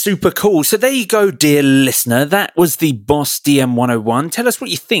is super cool. So there you go, dear listener. That was the Boss DM-101. Tell us what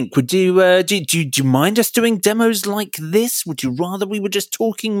you think. Would you do you mind us doing demos like this? Would you rather we were just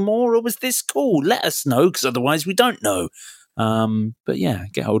talking more, or was this cool? Let us know, because otherwise we don't know. But yeah,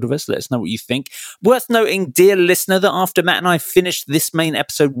 get hold of us. Let us know what you think. Worth noting, dear listener, that after Matt and I finish this main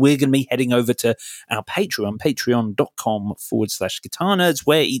episode, we're going to be heading over to our Patreon, patreon.com/Guitar Nerds,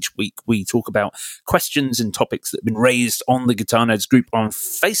 where each week we talk about questions and topics that have been raised on the Guitar Nerds group on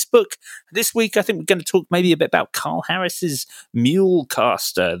Facebook. This week, I think we're going to talk maybe a bit about Carl Harris's Mule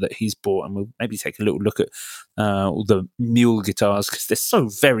Caster that he's bought, and we'll maybe take a little look at all the Mule guitars, because they're so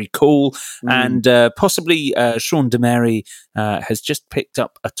very cool. And possibly Sean DeMary has just picked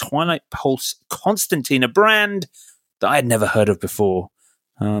up a Twilight Pulse Constantine, a brand that I had never heard of before.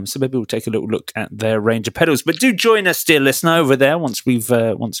 So maybe we'll take a little look at their range of pedals. But do join us, dear listener, over there once we've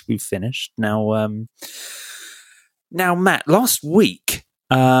finished. Now, Now, Matt, last week,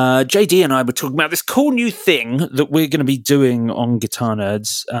 JD and I were talking about this cool new thing that we're going to be doing on Guitar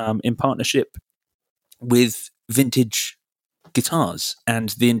Nerds in partnership with Vintage Guitars and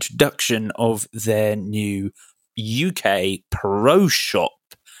the introduction of their new UK Pro Shop.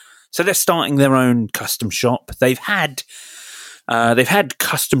 So they're starting their own custom shop. They've had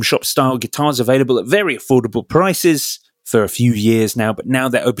custom shop style guitars available at very affordable prices for a few years now, but now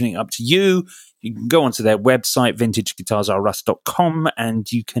they're opening it up to you. You can go onto their website, vintageguitarsrus.com,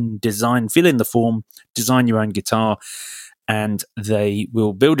 and you can fill in the form, design your own guitar, and they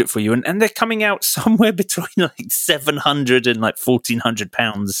will build it for you. And they're coming out somewhere between like £700 and like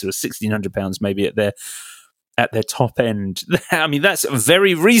 £1,400 or £1,600 maybe at their top end. I mean, that's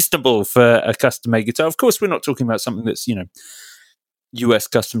very reasonable for a custom made guitar. Of course, we're not talking about something that's, US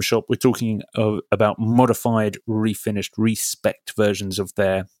custom shop. We're talking about modified, refinished, respect versions of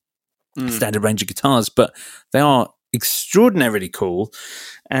their standard range of guitars, but they are extraordinarily cool.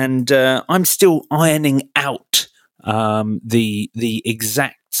 And I'm still ironing out the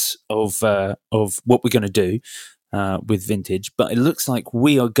exacts of what we're going to do with Vintage, but it looks like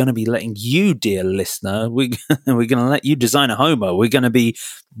we are going to be letting you, dear listener, we're going to let you design a homo. We're going to be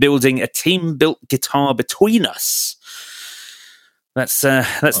building a team-built guitar between us. That's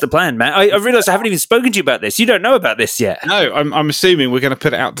the plan, Matt. I realise I haven't even spoken to you about this. You don't know about this yet. No, I'm assuming we're going to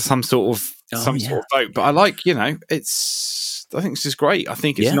put it out to some sort of vote. But I like, I think this is great. I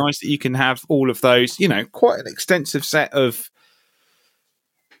think it's nice that you can have all of those, quite an extensive set of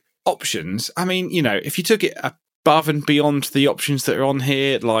options. I mean, if you took it above and beyond the options that are on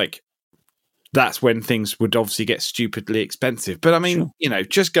here, like that's when things would obviously get stupidly expensive. But I mean,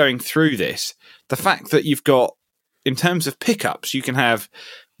 just going through this, the fact that you've got, in terms of pickups, you can have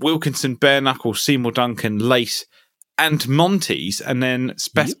Wilkinson, Bare Knuckle, Seymour Duncan, Lace, and Monty's, and then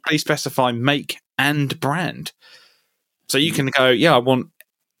please specify make and brand. So you can go, I want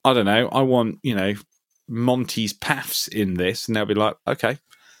Monty's Paths in this, and they'll be like, okay,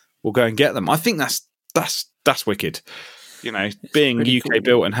 we'll go and get them. I think that's wicked. Being UK cool.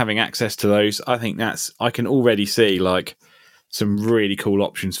 built and having access to those, I think I can already see like some really cool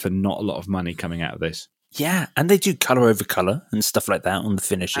options for not a lot of money coming out of this. Yeah, and they do colour over colour and stuff like that on the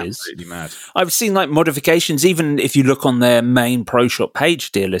finishes. Absolutely mad. I've seen like modifications, even if you look on their main Pro Shop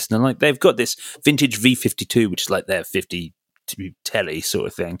page, dear listener, like they've got this vintage V52, which is like their 52 telly sort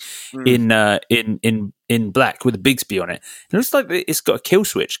of thing, in black with a Bigsby on it. It looks like it's got a kill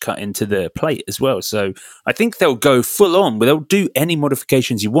switch cut into the plate as well. So I think they'll go full on, but they'll do any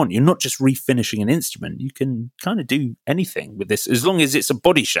modifications you want. You're not just refinishing an instrument. You can kind of do anything with this as long as it's a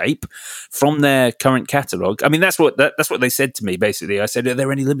body shape from their current catalogue. I mean, that's what they said to me, basically. I said, are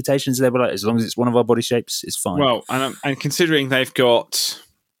there any limitations? They were like, as long as it's one of our body shapes, it's fine. Well, and considering they've got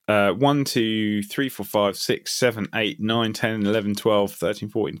 1, 2, 3, 4, 5, 6, 7, 8, 9, 10, 11, 12, 13,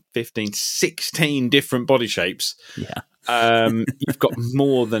 14, 15, 16 different body shapes. Yeah. You've got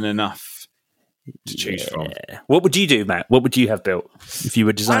more than enough to choose from. What would you do, Matt? What would you have built if you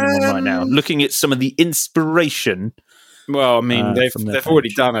were designing one right now? Looking at some of the inspiration. Well, I mean, they've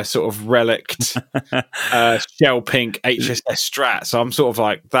already done a sort of relict shell pink HSS Strat, so I'm sort of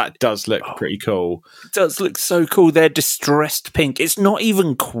like, that does look pretty cool. It does look so cool. They're distressed pink. It's not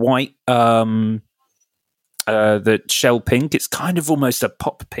even quite the shell pink. It's kind of almost a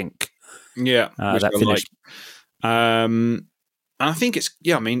pop pink. Yeah, that finish. And I think it's,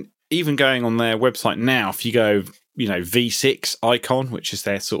 I mean, even going on their website now, if you go, V6 Icon, which is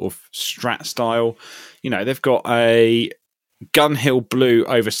their sort of Strat style, they've got a Gunhill blue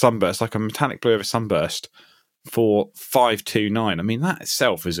over sunburst, like a metallic blue over sunburst for $529. I mean, that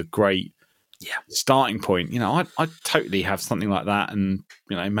itself is a great starting point. I'd totally have something like that, and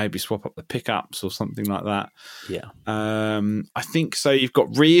maybe swap up the pickups or something like that. Yeah. I think so. You've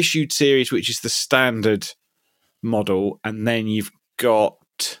got reissued series, which is the standard model, and then you've got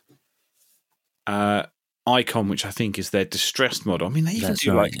Icon, which I think is their distressed model. I mean, they even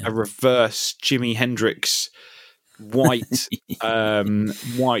do a reverse Jimi Hendrix white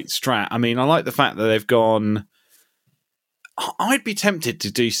white Strat. I mean, I like the fact that they've gone. I'd be tempted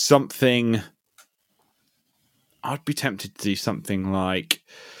to do something. Like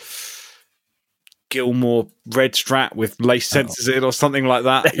Gilmore red Strat with lace sensors in, or something like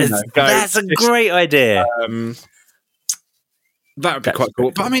that. That's a great idea. That would be quite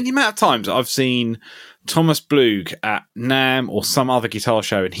cool. But I mean, the amount of times I've seen Thomas Blug at NAMM or some other guitar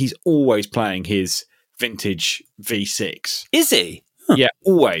show, and he's always playing his vintage V6. Is he? Huh. Yeah,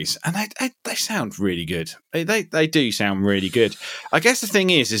 always. And they sound really good. They do sound really good. I guess the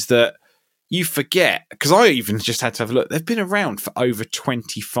thing is that you forget, because I even just had to have a look. They've been around for over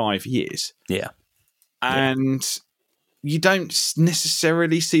 25 years. Yeah. And you don't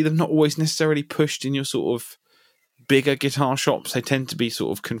necessarily see them, not always necessarily pushed in your sort of bigger guitar shops. They tend to be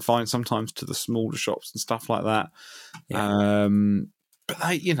sort of confined sometimes to the smaller shops and stuff like that. Yeah.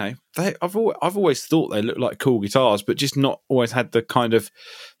 But I've always thought they look like cool guitars, but just not always had the kind of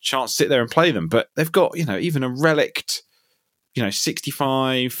chance to sit there and play them. But they've got, even a relict,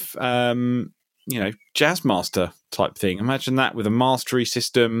 65, Jazzmaster type thing. Imagine that with a mastery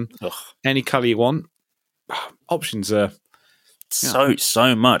system, any color you want. Options are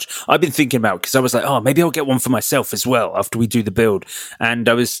so much. I've been thinking about, because I was like, maybe I'll get one for myself as well after we do the build. And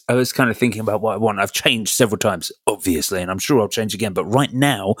I was kind of thinking about what I want. I've changed several times, obviously, and I'm sure I'll change again. But right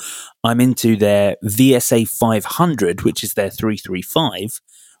now, I'm into their VSA 500, which is their 335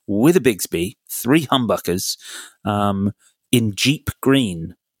 with a Bigsby, 3 humbuckers, in Jeep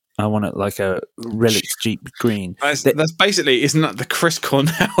green. I want it like a relic Jeep green. That's basically, isn't that the Chris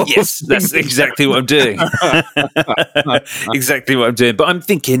Cornell? Yes, that's exactly what I'm doing. Exactly what I'm doing. But I'm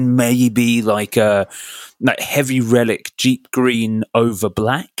thinking maybe like a heavy relic Jeep green over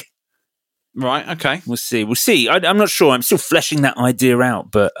black. Right. Okay. We'll see. I'm not sure. I'm still fleshing that idea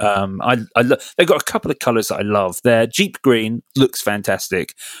out. But they've got a couple of colours that I love. Their Jeep green looks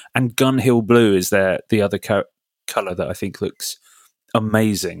fantastic, and Gun Hill blue is the other colour that I think looks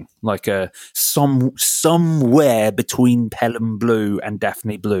amazing, like somewhere between Pelham blue and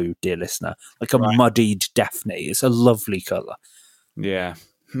Daphne blue, dear listener, like a muddied Daphne. It's a lovely colour. Yeah.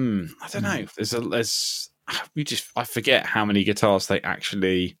 I don't know. I forget how many guitars they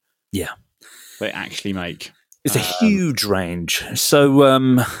actually make. It's a huge range. So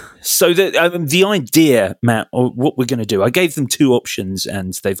the idea, Matt, or what we're going to do, I gave them 2 options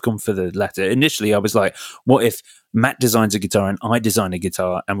and they've gone for the latter. Initially, I was like, what if Matt designs a guitar and I design a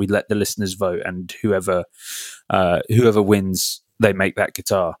guitar and we let the listeners vote, and whoever wins, they make that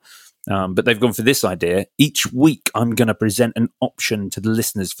guitar. But they've gone for this idea. Each week, I'm going to present an option to the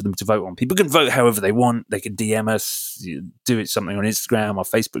listeners for them to vote on. People can vote however they want. They can DM us, do it something on Instagram, our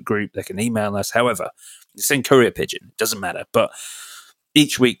Facebook group. They can email us, however. Send courier pigeon. It doesn't matter. But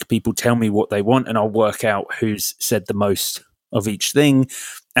each week, people tell me what they want, and I'll work out who's said the most of each thing.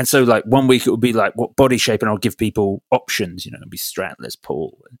 And so, like, one week it will be like, what body shape? And I'll give people options. It'll be Strat, Les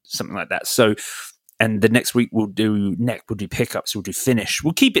Paul, something like that. So, and the next week we'll do neck, we'll do pickups, we'll do finish.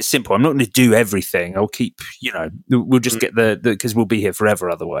 We'll keep it simple. I'm not going to do everything. I'll keep, we'll just get because we'll be here forever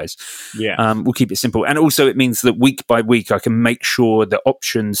otherwise. Yeah. We'll keep it simple. And also it means that week by week I can make sure the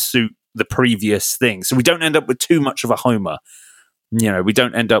options suit the previous thing. So we don't end up with too much of a homer. We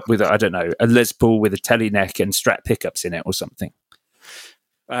don't end up with, I don't know, a Les Paul with a telly neck and Strat pickups in it or something.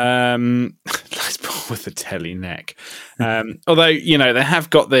 Les Paul with a telly neck. Although, they have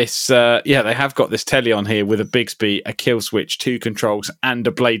got this, they have got this telly on here with a Bigsby, a kill switch, 2 controls, and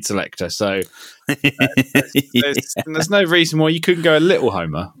a blade selector. So there's no reason why you couldn't go a little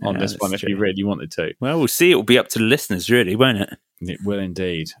homer on this one if you really wanted to. Well, we'll see. It will be up to the listeners, really, won't it? It will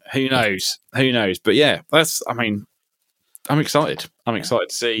indeed. Who knows? But yeah, I'm excited. I'm excited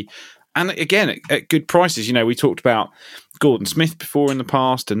to see. And again, at good prices. We talked about Gordon Smith before in the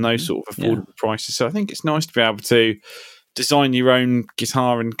past and those sort of affordable prices. So I think it's nice to be able to design your own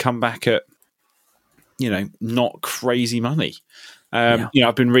guitar and come back at, not crazy money.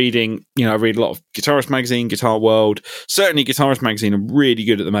 I've been reading, I read a lot of Guitarist Magazine, Guitar World. Certainly Guitarist Magazine are really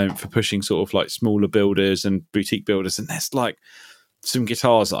good at the moment for pushing sort of like smaller builders and boutique builders. And there's like some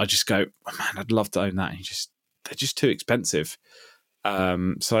guitars that I just go, oh man, I'd love to own that. And they're just too expensive.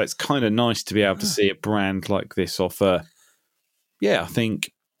 So it's kind of nice to be able to see a brand like this offer, I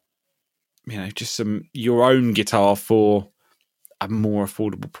think, just your own guitar for a more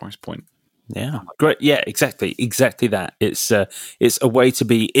affordable price point. Yeah, great. Yeah, exactly that. It's a way to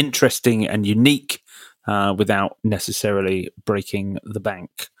be interesting and unique without necessarily breaking the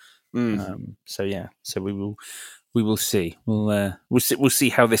bank. So we will see. We'll see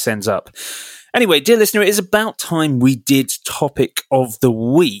how this ends up. Anyway, dear listener, it is about time we did topic of the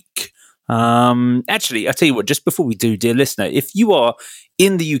week. Actually, I tell you what, just before we do, dear listener, if you are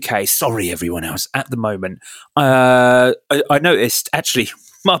in the UK, sorry everyone else, at the moment, I noticed, actually,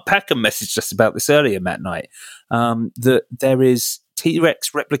 Mark Packham messaged us about this earlier, Matt Knight, that there is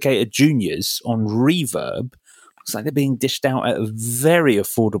T-Rex Replicator Juniors on Reverb. Looks like they're being dished out at a very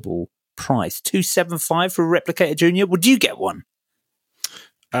affordable price, $275 for a Replicator Junior. Would you get one?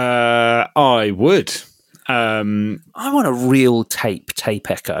 I would. I want a real tape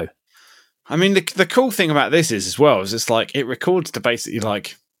echo. I mean, the cool thing about this is as well is it's like it records to basically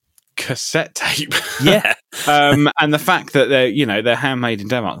like cassette tape. Yeah. And the fact that they're handmade in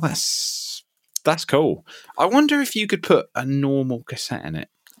Denmark, that's cool. I wonder if you could put a normal cassette in it.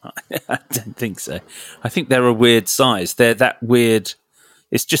 I don't think so. I think they're a weird size. They're that weird.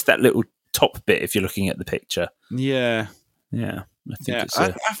 It's just that little top bit if you're looking at the picture. Yeah. Yeah. I think it's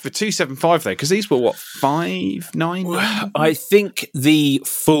for 275 though, because these were what, 599? I think the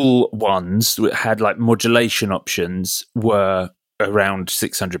full ones that had like modulation options were around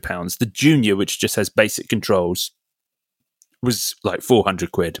 £600. The junior, which just has basic controls, was like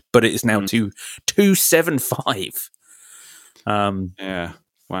 £400, but it is now 275. Yeah.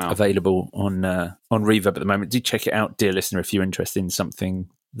 Wow. Available on Reverb at the moment. Do check it out, dear listener, if you're interested in something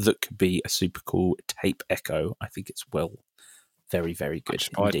that could be a super cool tape echo. I think it's very, very good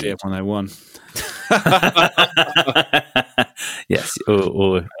indeed. DM-101. Yes,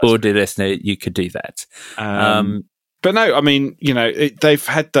 or dear listener, you could do that. But no, I mean, they've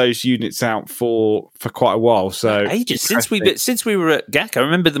had those units out for quite a while. So ages since we were at GAC. I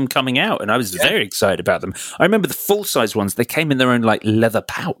remember them coming out, and I was very excited about them. I remember the full size ones. They came in their own like leather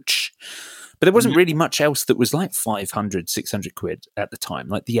pouch, but there wasn't really much else that was like 500, 600 quid at the time.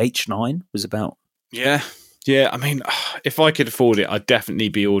 Like the H9 was about. Yeah. I mean, if I could afford it, I'd definitely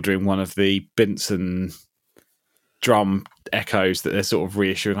be ordering one of the Binson drum echoes that they're sort of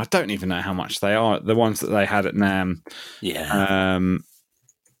reissuing. I don't even know how much they are. The ones that they had at NAMM. Yeah.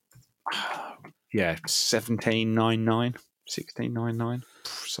 1699. It's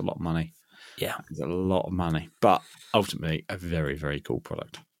a lot of money. Yeah. It's a lot of money. But ultimately a very, very cool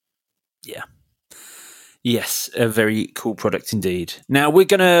product. Yeah. Yes, a very cool product indeed. Now we're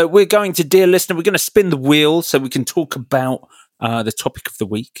going to, dear listener, we're going to spin the wheel so we can talk about the topic of the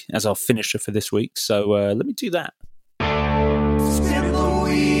week as our finisher for this week. So let me do that. Spin the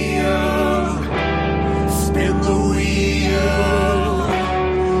wheel, spin the wheel,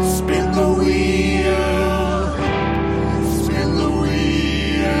 spin the wheel, spin the wheel.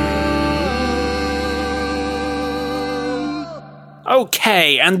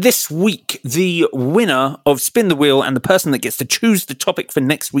 Okay, and this week, the winner of Spin the Wheel and the person that gets to choose the topic for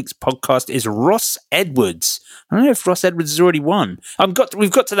next week's podcast is Ross Edwards. I don't know if Ross Edwards has already won.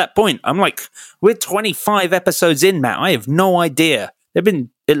 We've got to that point. I'm like, we're 25 episodes in, Matt. I have no idea. There have been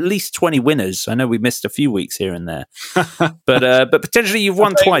at least 20 winners. I know we missed a few weeks here and there. but potentially you've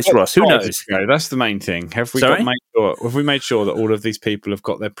won twice, Ross. Who knows? That's the main thing. Have we made sure that all of these people have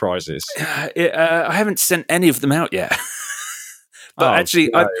got their prizes? I haven't sent any of them out yet. But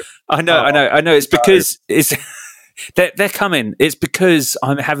I know. It's because they're coming. It's because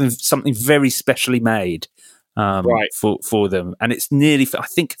I'm having something very specially made for them, and it's nearly. I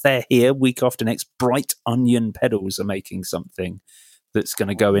think they're here week after next. Bright Onion Pedals are making something that's going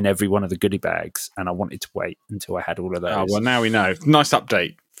to go in every one of the goodie bags, and I wanted to wait until I had all of those. Oh, well, now we know. Nice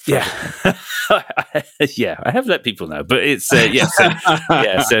update. Yeah, yeah, I have let people know, but it's So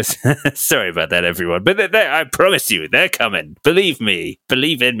sorry about that, everyone. But I promise you, they're coming. Believe me,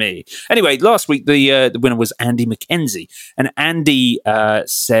 believe in me. Anyway, last week the winner was Andy McKenzie, and Andy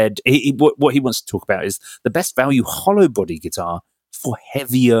said what he wants to talk about is the best value hollow body guitar for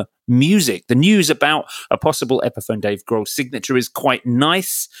heavier music. The news about a possible Epiphone Dave Grohl signature is quite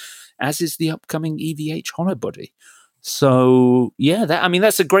nice, as is the upcoming EVH hollow body. So, yeah,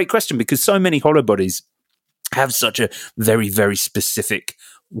 that's a great question because so many hollow bodies have such a very, very specific,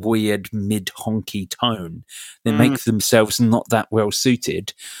 weird, mid-honky tone. They make themselves not that well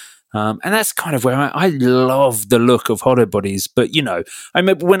suited. And that's kind of where I love the look of hollow bodies. But, I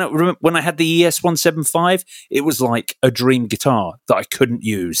remember when I had the ES-175, it was like a dream guitar that I couldn't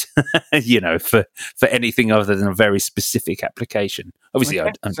use, for anything other than a very specific application. Obviously,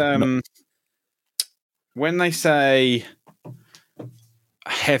 when they say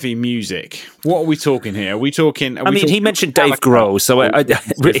heavy music, what are we talking here? Are we talking? He mentioned Dave Grohl, so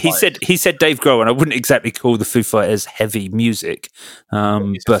he said Dave Grohl, and I wouldn't exactly call the Foo Fighters heavy music,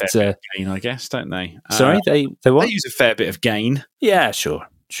 but gain, I guess, don't they? Sorry, they what? They use a fair bit of gain. Yeah, sure.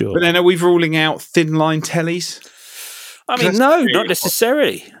 But then are we ruling out thin line tellies? No, not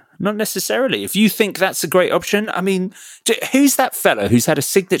necessarily. Not necessarily. If you think that's a great option, who's that fella who's had a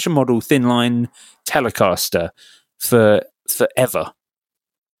signature model thin line Telecaster for forever?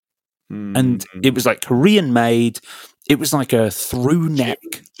 And it was like Korean made. It was like a through neck.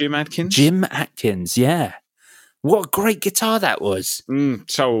 Jim Adkins? Jim Atkins, yeah. What a great guitar that was.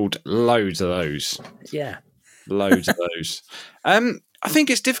 Sold loads of those. Yeah. Loads of those. I think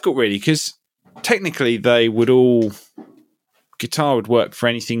it's difficult really because technically they would all... Guitar would work for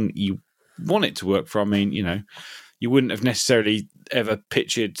anything you want it to work for. You wouldn't have necessarily ever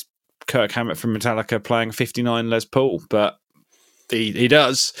pictured Kirk Hammett from Metallica playing a 59 Les Paul, but he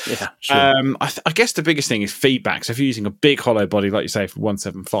does. Yeah, sure. I guess the biggest thing is feedback. So if you're using a big hollow body, like you say, for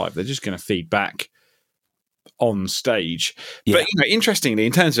 175, they're just going to feed back on stage. Yeah. But interestingly,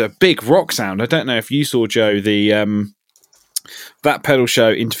 in terms of a big rock sound, I don't know if you saw, Joe, the that pedal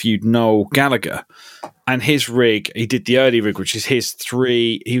show interviewed Noel Gallagher, and his rig, he did the early rig, which is his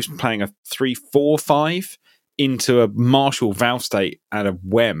he was playing a 3-4-5 into a Marshall valve state at a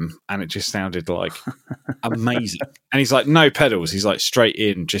WEM, and it just sounded like amazing. And he's like, no pedals, he's like straight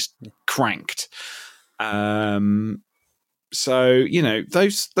in, just cranked. So,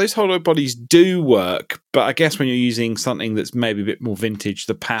 those hollow bodies do work, but I guess when you're using something that's maybe a bit more vintage,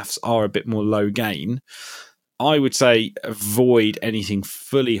 the paths are a bit more low gain. I would say avoid anything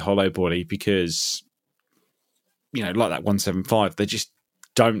fully hollow body because, like that 175, they just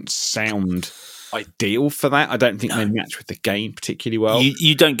don't sound ideal for that. I don't think they match with the gain particularly well.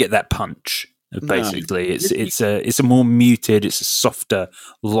 You don't get that punch. Basically, it's a more muted, it's a softer,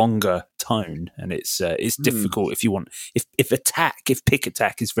 longer tone, and it's difficult if you want if pick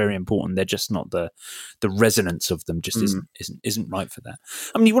attack is very important. They're just not the resonance of them just isn't right for that.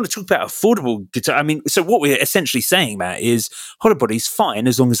 I mean, you want to talk about affordable guitar. I mean, so what we're essentially saying, Matt, is hollow body's fine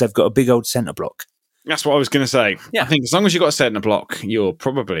as long as they've got a big old center block. That's what I was going to say. Yeah. I think as long as you've got a center block, you're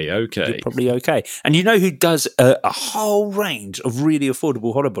probably okay. You're probably okay. And you know who does a whole range of really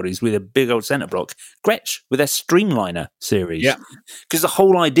affordable hollow bodies with a big old center block? Gretsch with their Streamliner series. Yeah. Because the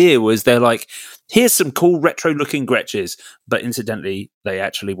whole idea was they're like, here's some cool retro looking Gretches, but incidentally, they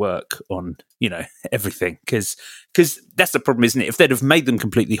actually work on, everything. Because that's the problem, isn't it? If they'd have made them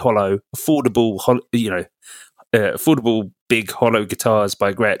completely hollow, affordable big hollow guitars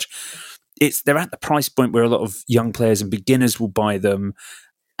by Gretsch, they're at the price point where a lot of young players and beginners will buy them,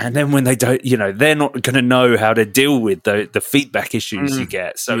 and then when they don't, they're not going to know how to deal with the feedback issues you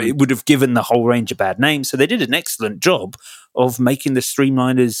get. So it would have given the whole range a bad name. So they did an excellent job of making the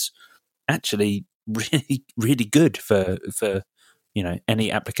Streamliners actually really, really good for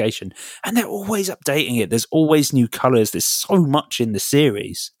any application. And they're always updating it. There's always new colors. There's so much in the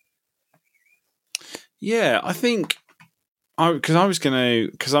series. Yeah, I think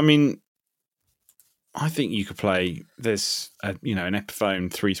I think you could play this, an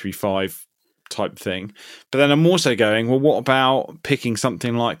Epiphone 335 type thing. But then I'm also going, well, what about picking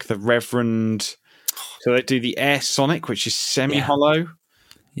something like the Reverend? So they do the Air Sonic, which is semi-hollow.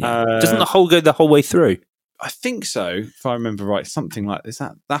 Yeah. Doesn't the hole go the whole way through? I think so, if I remember right. Something like this.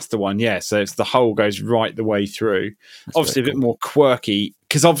 That's the one, yeah. So the hole goes right the way through. That's obviously a bit more quirky,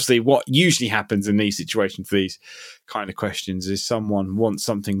 because obviously what usually happens in these situations for these kind of questions is someone wants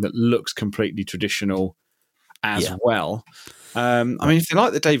something that looks completely traditional as well. I mean, if they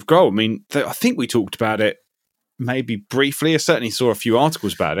like the Dave Grohl, I think we talked about it maybe briefly. I certainly saw a few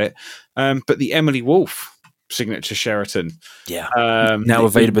articles about it. But the Emily Wolfe signature Sheraton. Yeah. Now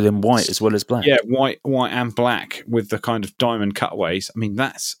available in white as well as black. Yeah, white and black with the kind of diamond cutaways. I mean,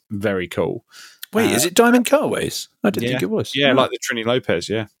 that's very cool. Wait, is it diamond cutaways? I didn't think it was. Yeah, like the Trini Lopez,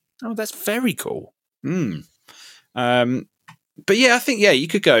 yeah. Oh, that's very cool. But yeah, I think you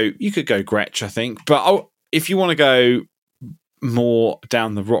could go Gretsch, I think. But if you want to go more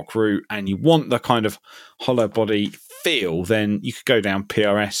down the rock route and you want the kind of hollow body feel, then you could go down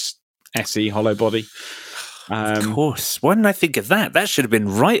PRS SE hollow body. Of course. Why didn't I think of that? That should have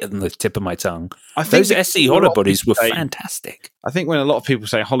been right on the tip of my tongue. I think those SE hollow bodies were fantastic. I think when a lot of people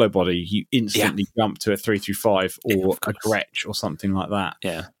say hollow body, you instantly jump to a 335 or a Gretsch or something like that.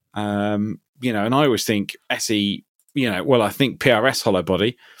 Yeah. And I always think SE, I think PRS hollow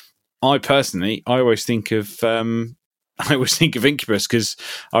body. I always think of Incubus, because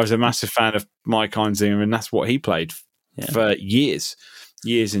I was a massive fan of Mike Einzinger, and that's what he played for years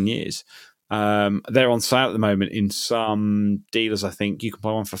and years. They're on sale at the moment in some dealers. I think you can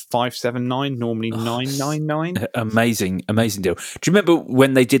buy one for $579, normally $999. Amazing deal. Do you remember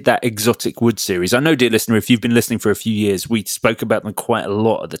when they did that exotic wood series? I know, dear listener, if you've been listening for a few years, we spoke about them quite a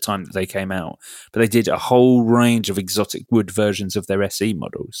lot at the time that they came out. But they did a whole range of exotic wood versions of their SE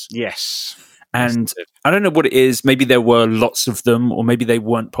models. Yes. And I don't know what it is. Maybe there were lots of them, or maybe they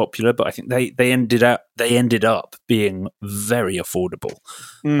weren't popular. But I think they ended up being very affordable.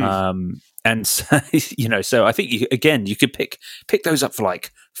 And so, so I think you could pick those up for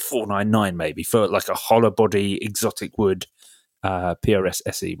like $499 maybe for like a hollow body exotic wood PRS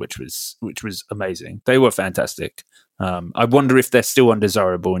SE, which was amazing. They were fantastic. I wonder if they're still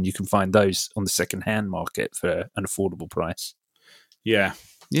undesirable and you can find those on the second-hand market for an affordable price. Yeah,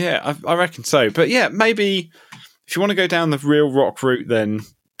 I reckon so. But yeah, maybe if you want to go down the real rock route, then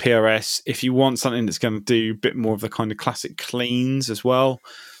PRS. If you want something that's going to do a bit more of the kind of classic cleans as well,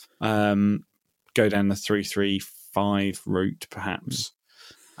 go down the 335 route perhaps.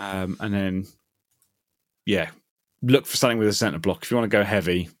 And then, look for something with a center block. If you want to go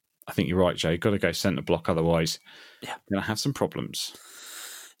heavy, I think you're right, Jay. Got to go centre block, otherwise, Yeah. we're going to have some problems.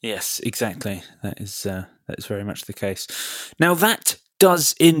 Yes, exactly. That is very much the case. Now, that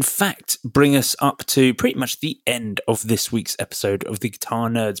does, in fact, bring us up to pretty much the end of this week's episode of the Guitar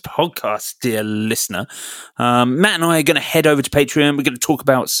Nerds podcast, dear listener. Matt and I are going to head over to Patreon. We're going to talk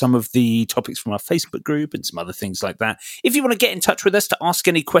about some of the topics from our Facebook group and some other things like that. If you want to get in touch with us to ask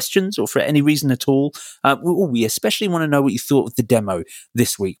any questions or for any reason at all, we especially want to know what you thought of the demo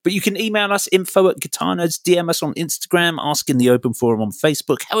this week. But you can email us, info@guitarnerds, DM us on Instagram, ask in the open forum on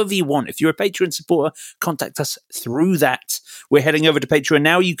Facebook, however you want. If you're a Patreon supporter, contact us through that. We're heading over to Patreon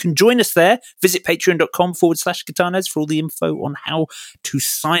now. You can join us there. Visit patreon.com/Guitar Nerds for all the info on how to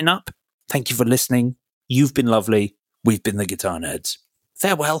sign up. Thank you for listening. You've been lovely. We've been the Guitar Nerds.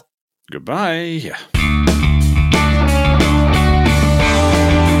 Farewell. Goodbye.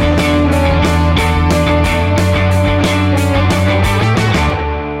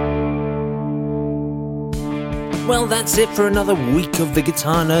 Well, that's it for another week of the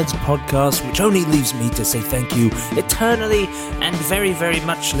Guitar Nerds podcast, which only leaves me to say thank you eternally and very, very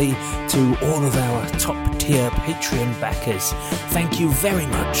muchly to all of our top-tier Patreon backers. Thank you very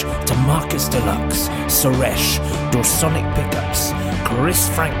much to Marcus Deluxe, Suresh, Dorsonic Pickups, Chris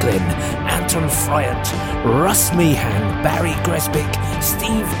Franklin, Anton Fryant, Russ Meehan, Barry Gresbick,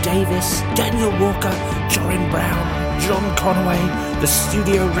 Steve Davis, Daniel Walker, Jorin Brown, John Conway, The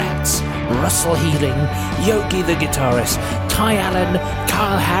Studio Rats, Russell Healing, Yogi the Guitarist, Ty Allen,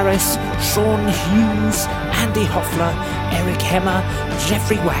 Carl Harris, Sean Hughes, Andy Hoffler, Eric Hemmer,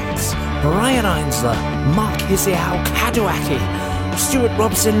 Jeffrey Wax, Brian Einsler, Mark Hiziao Kaduaki, Stuart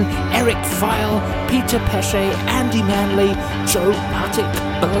Robson, Eric File, Peter Pesce, Andy Manley, Joe Puttick,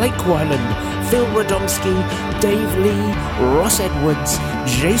 Blake Wyland, Phil Radomski, Dave Lee, Ross Edwards,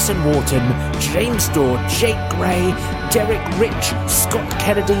 Jason Wharton, James Dorr, Jake Gray, Derek Rich, Scott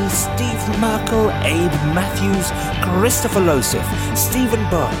Kennedy, Steve Merkel, Abe Matthews, Christopher Losif, Stephen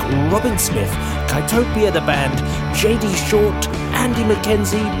Burke, Robin Smith, Kytopia the Band, JD Short, Andy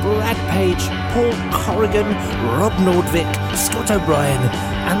McKenzie, Brad Page, Paul Corrigan, Rob Nordvik, Scott O'Brien,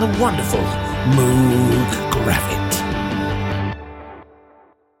 and the wonderful Moog Gravit.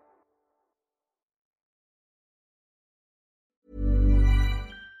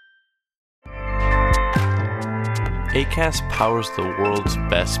 Acast powers the world's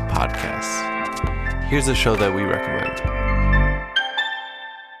best podcasts. Here's a show that we recommend.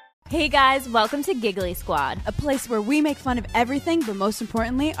 Hey guys, welcome to Giggly Squad. A place where we make fun of everything, but most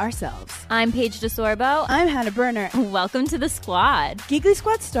importantly, ourselves. I'm Paige DeSorbo. I'm Hannah Berner. Welcome to the squad. Giggly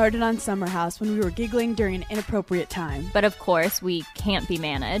Squad started on Summer House when we were giggling during an inappropriate time. But of course, we can't be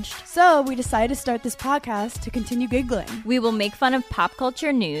managed. So we decided to start this podcast to continue giggling. We will make fun of pop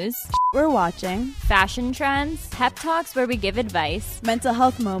culture news, We're watching fashion trends, pep talks where we give advice, mental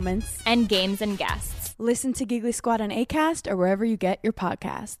health moments, and games and guests. Listen to Giggly Squad on Acast or wherever you get your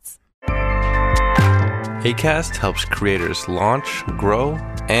podcasts. Acast helps creators launch, grow,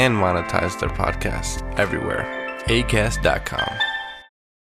 and monetize their podcasts everywhere. Acast.com.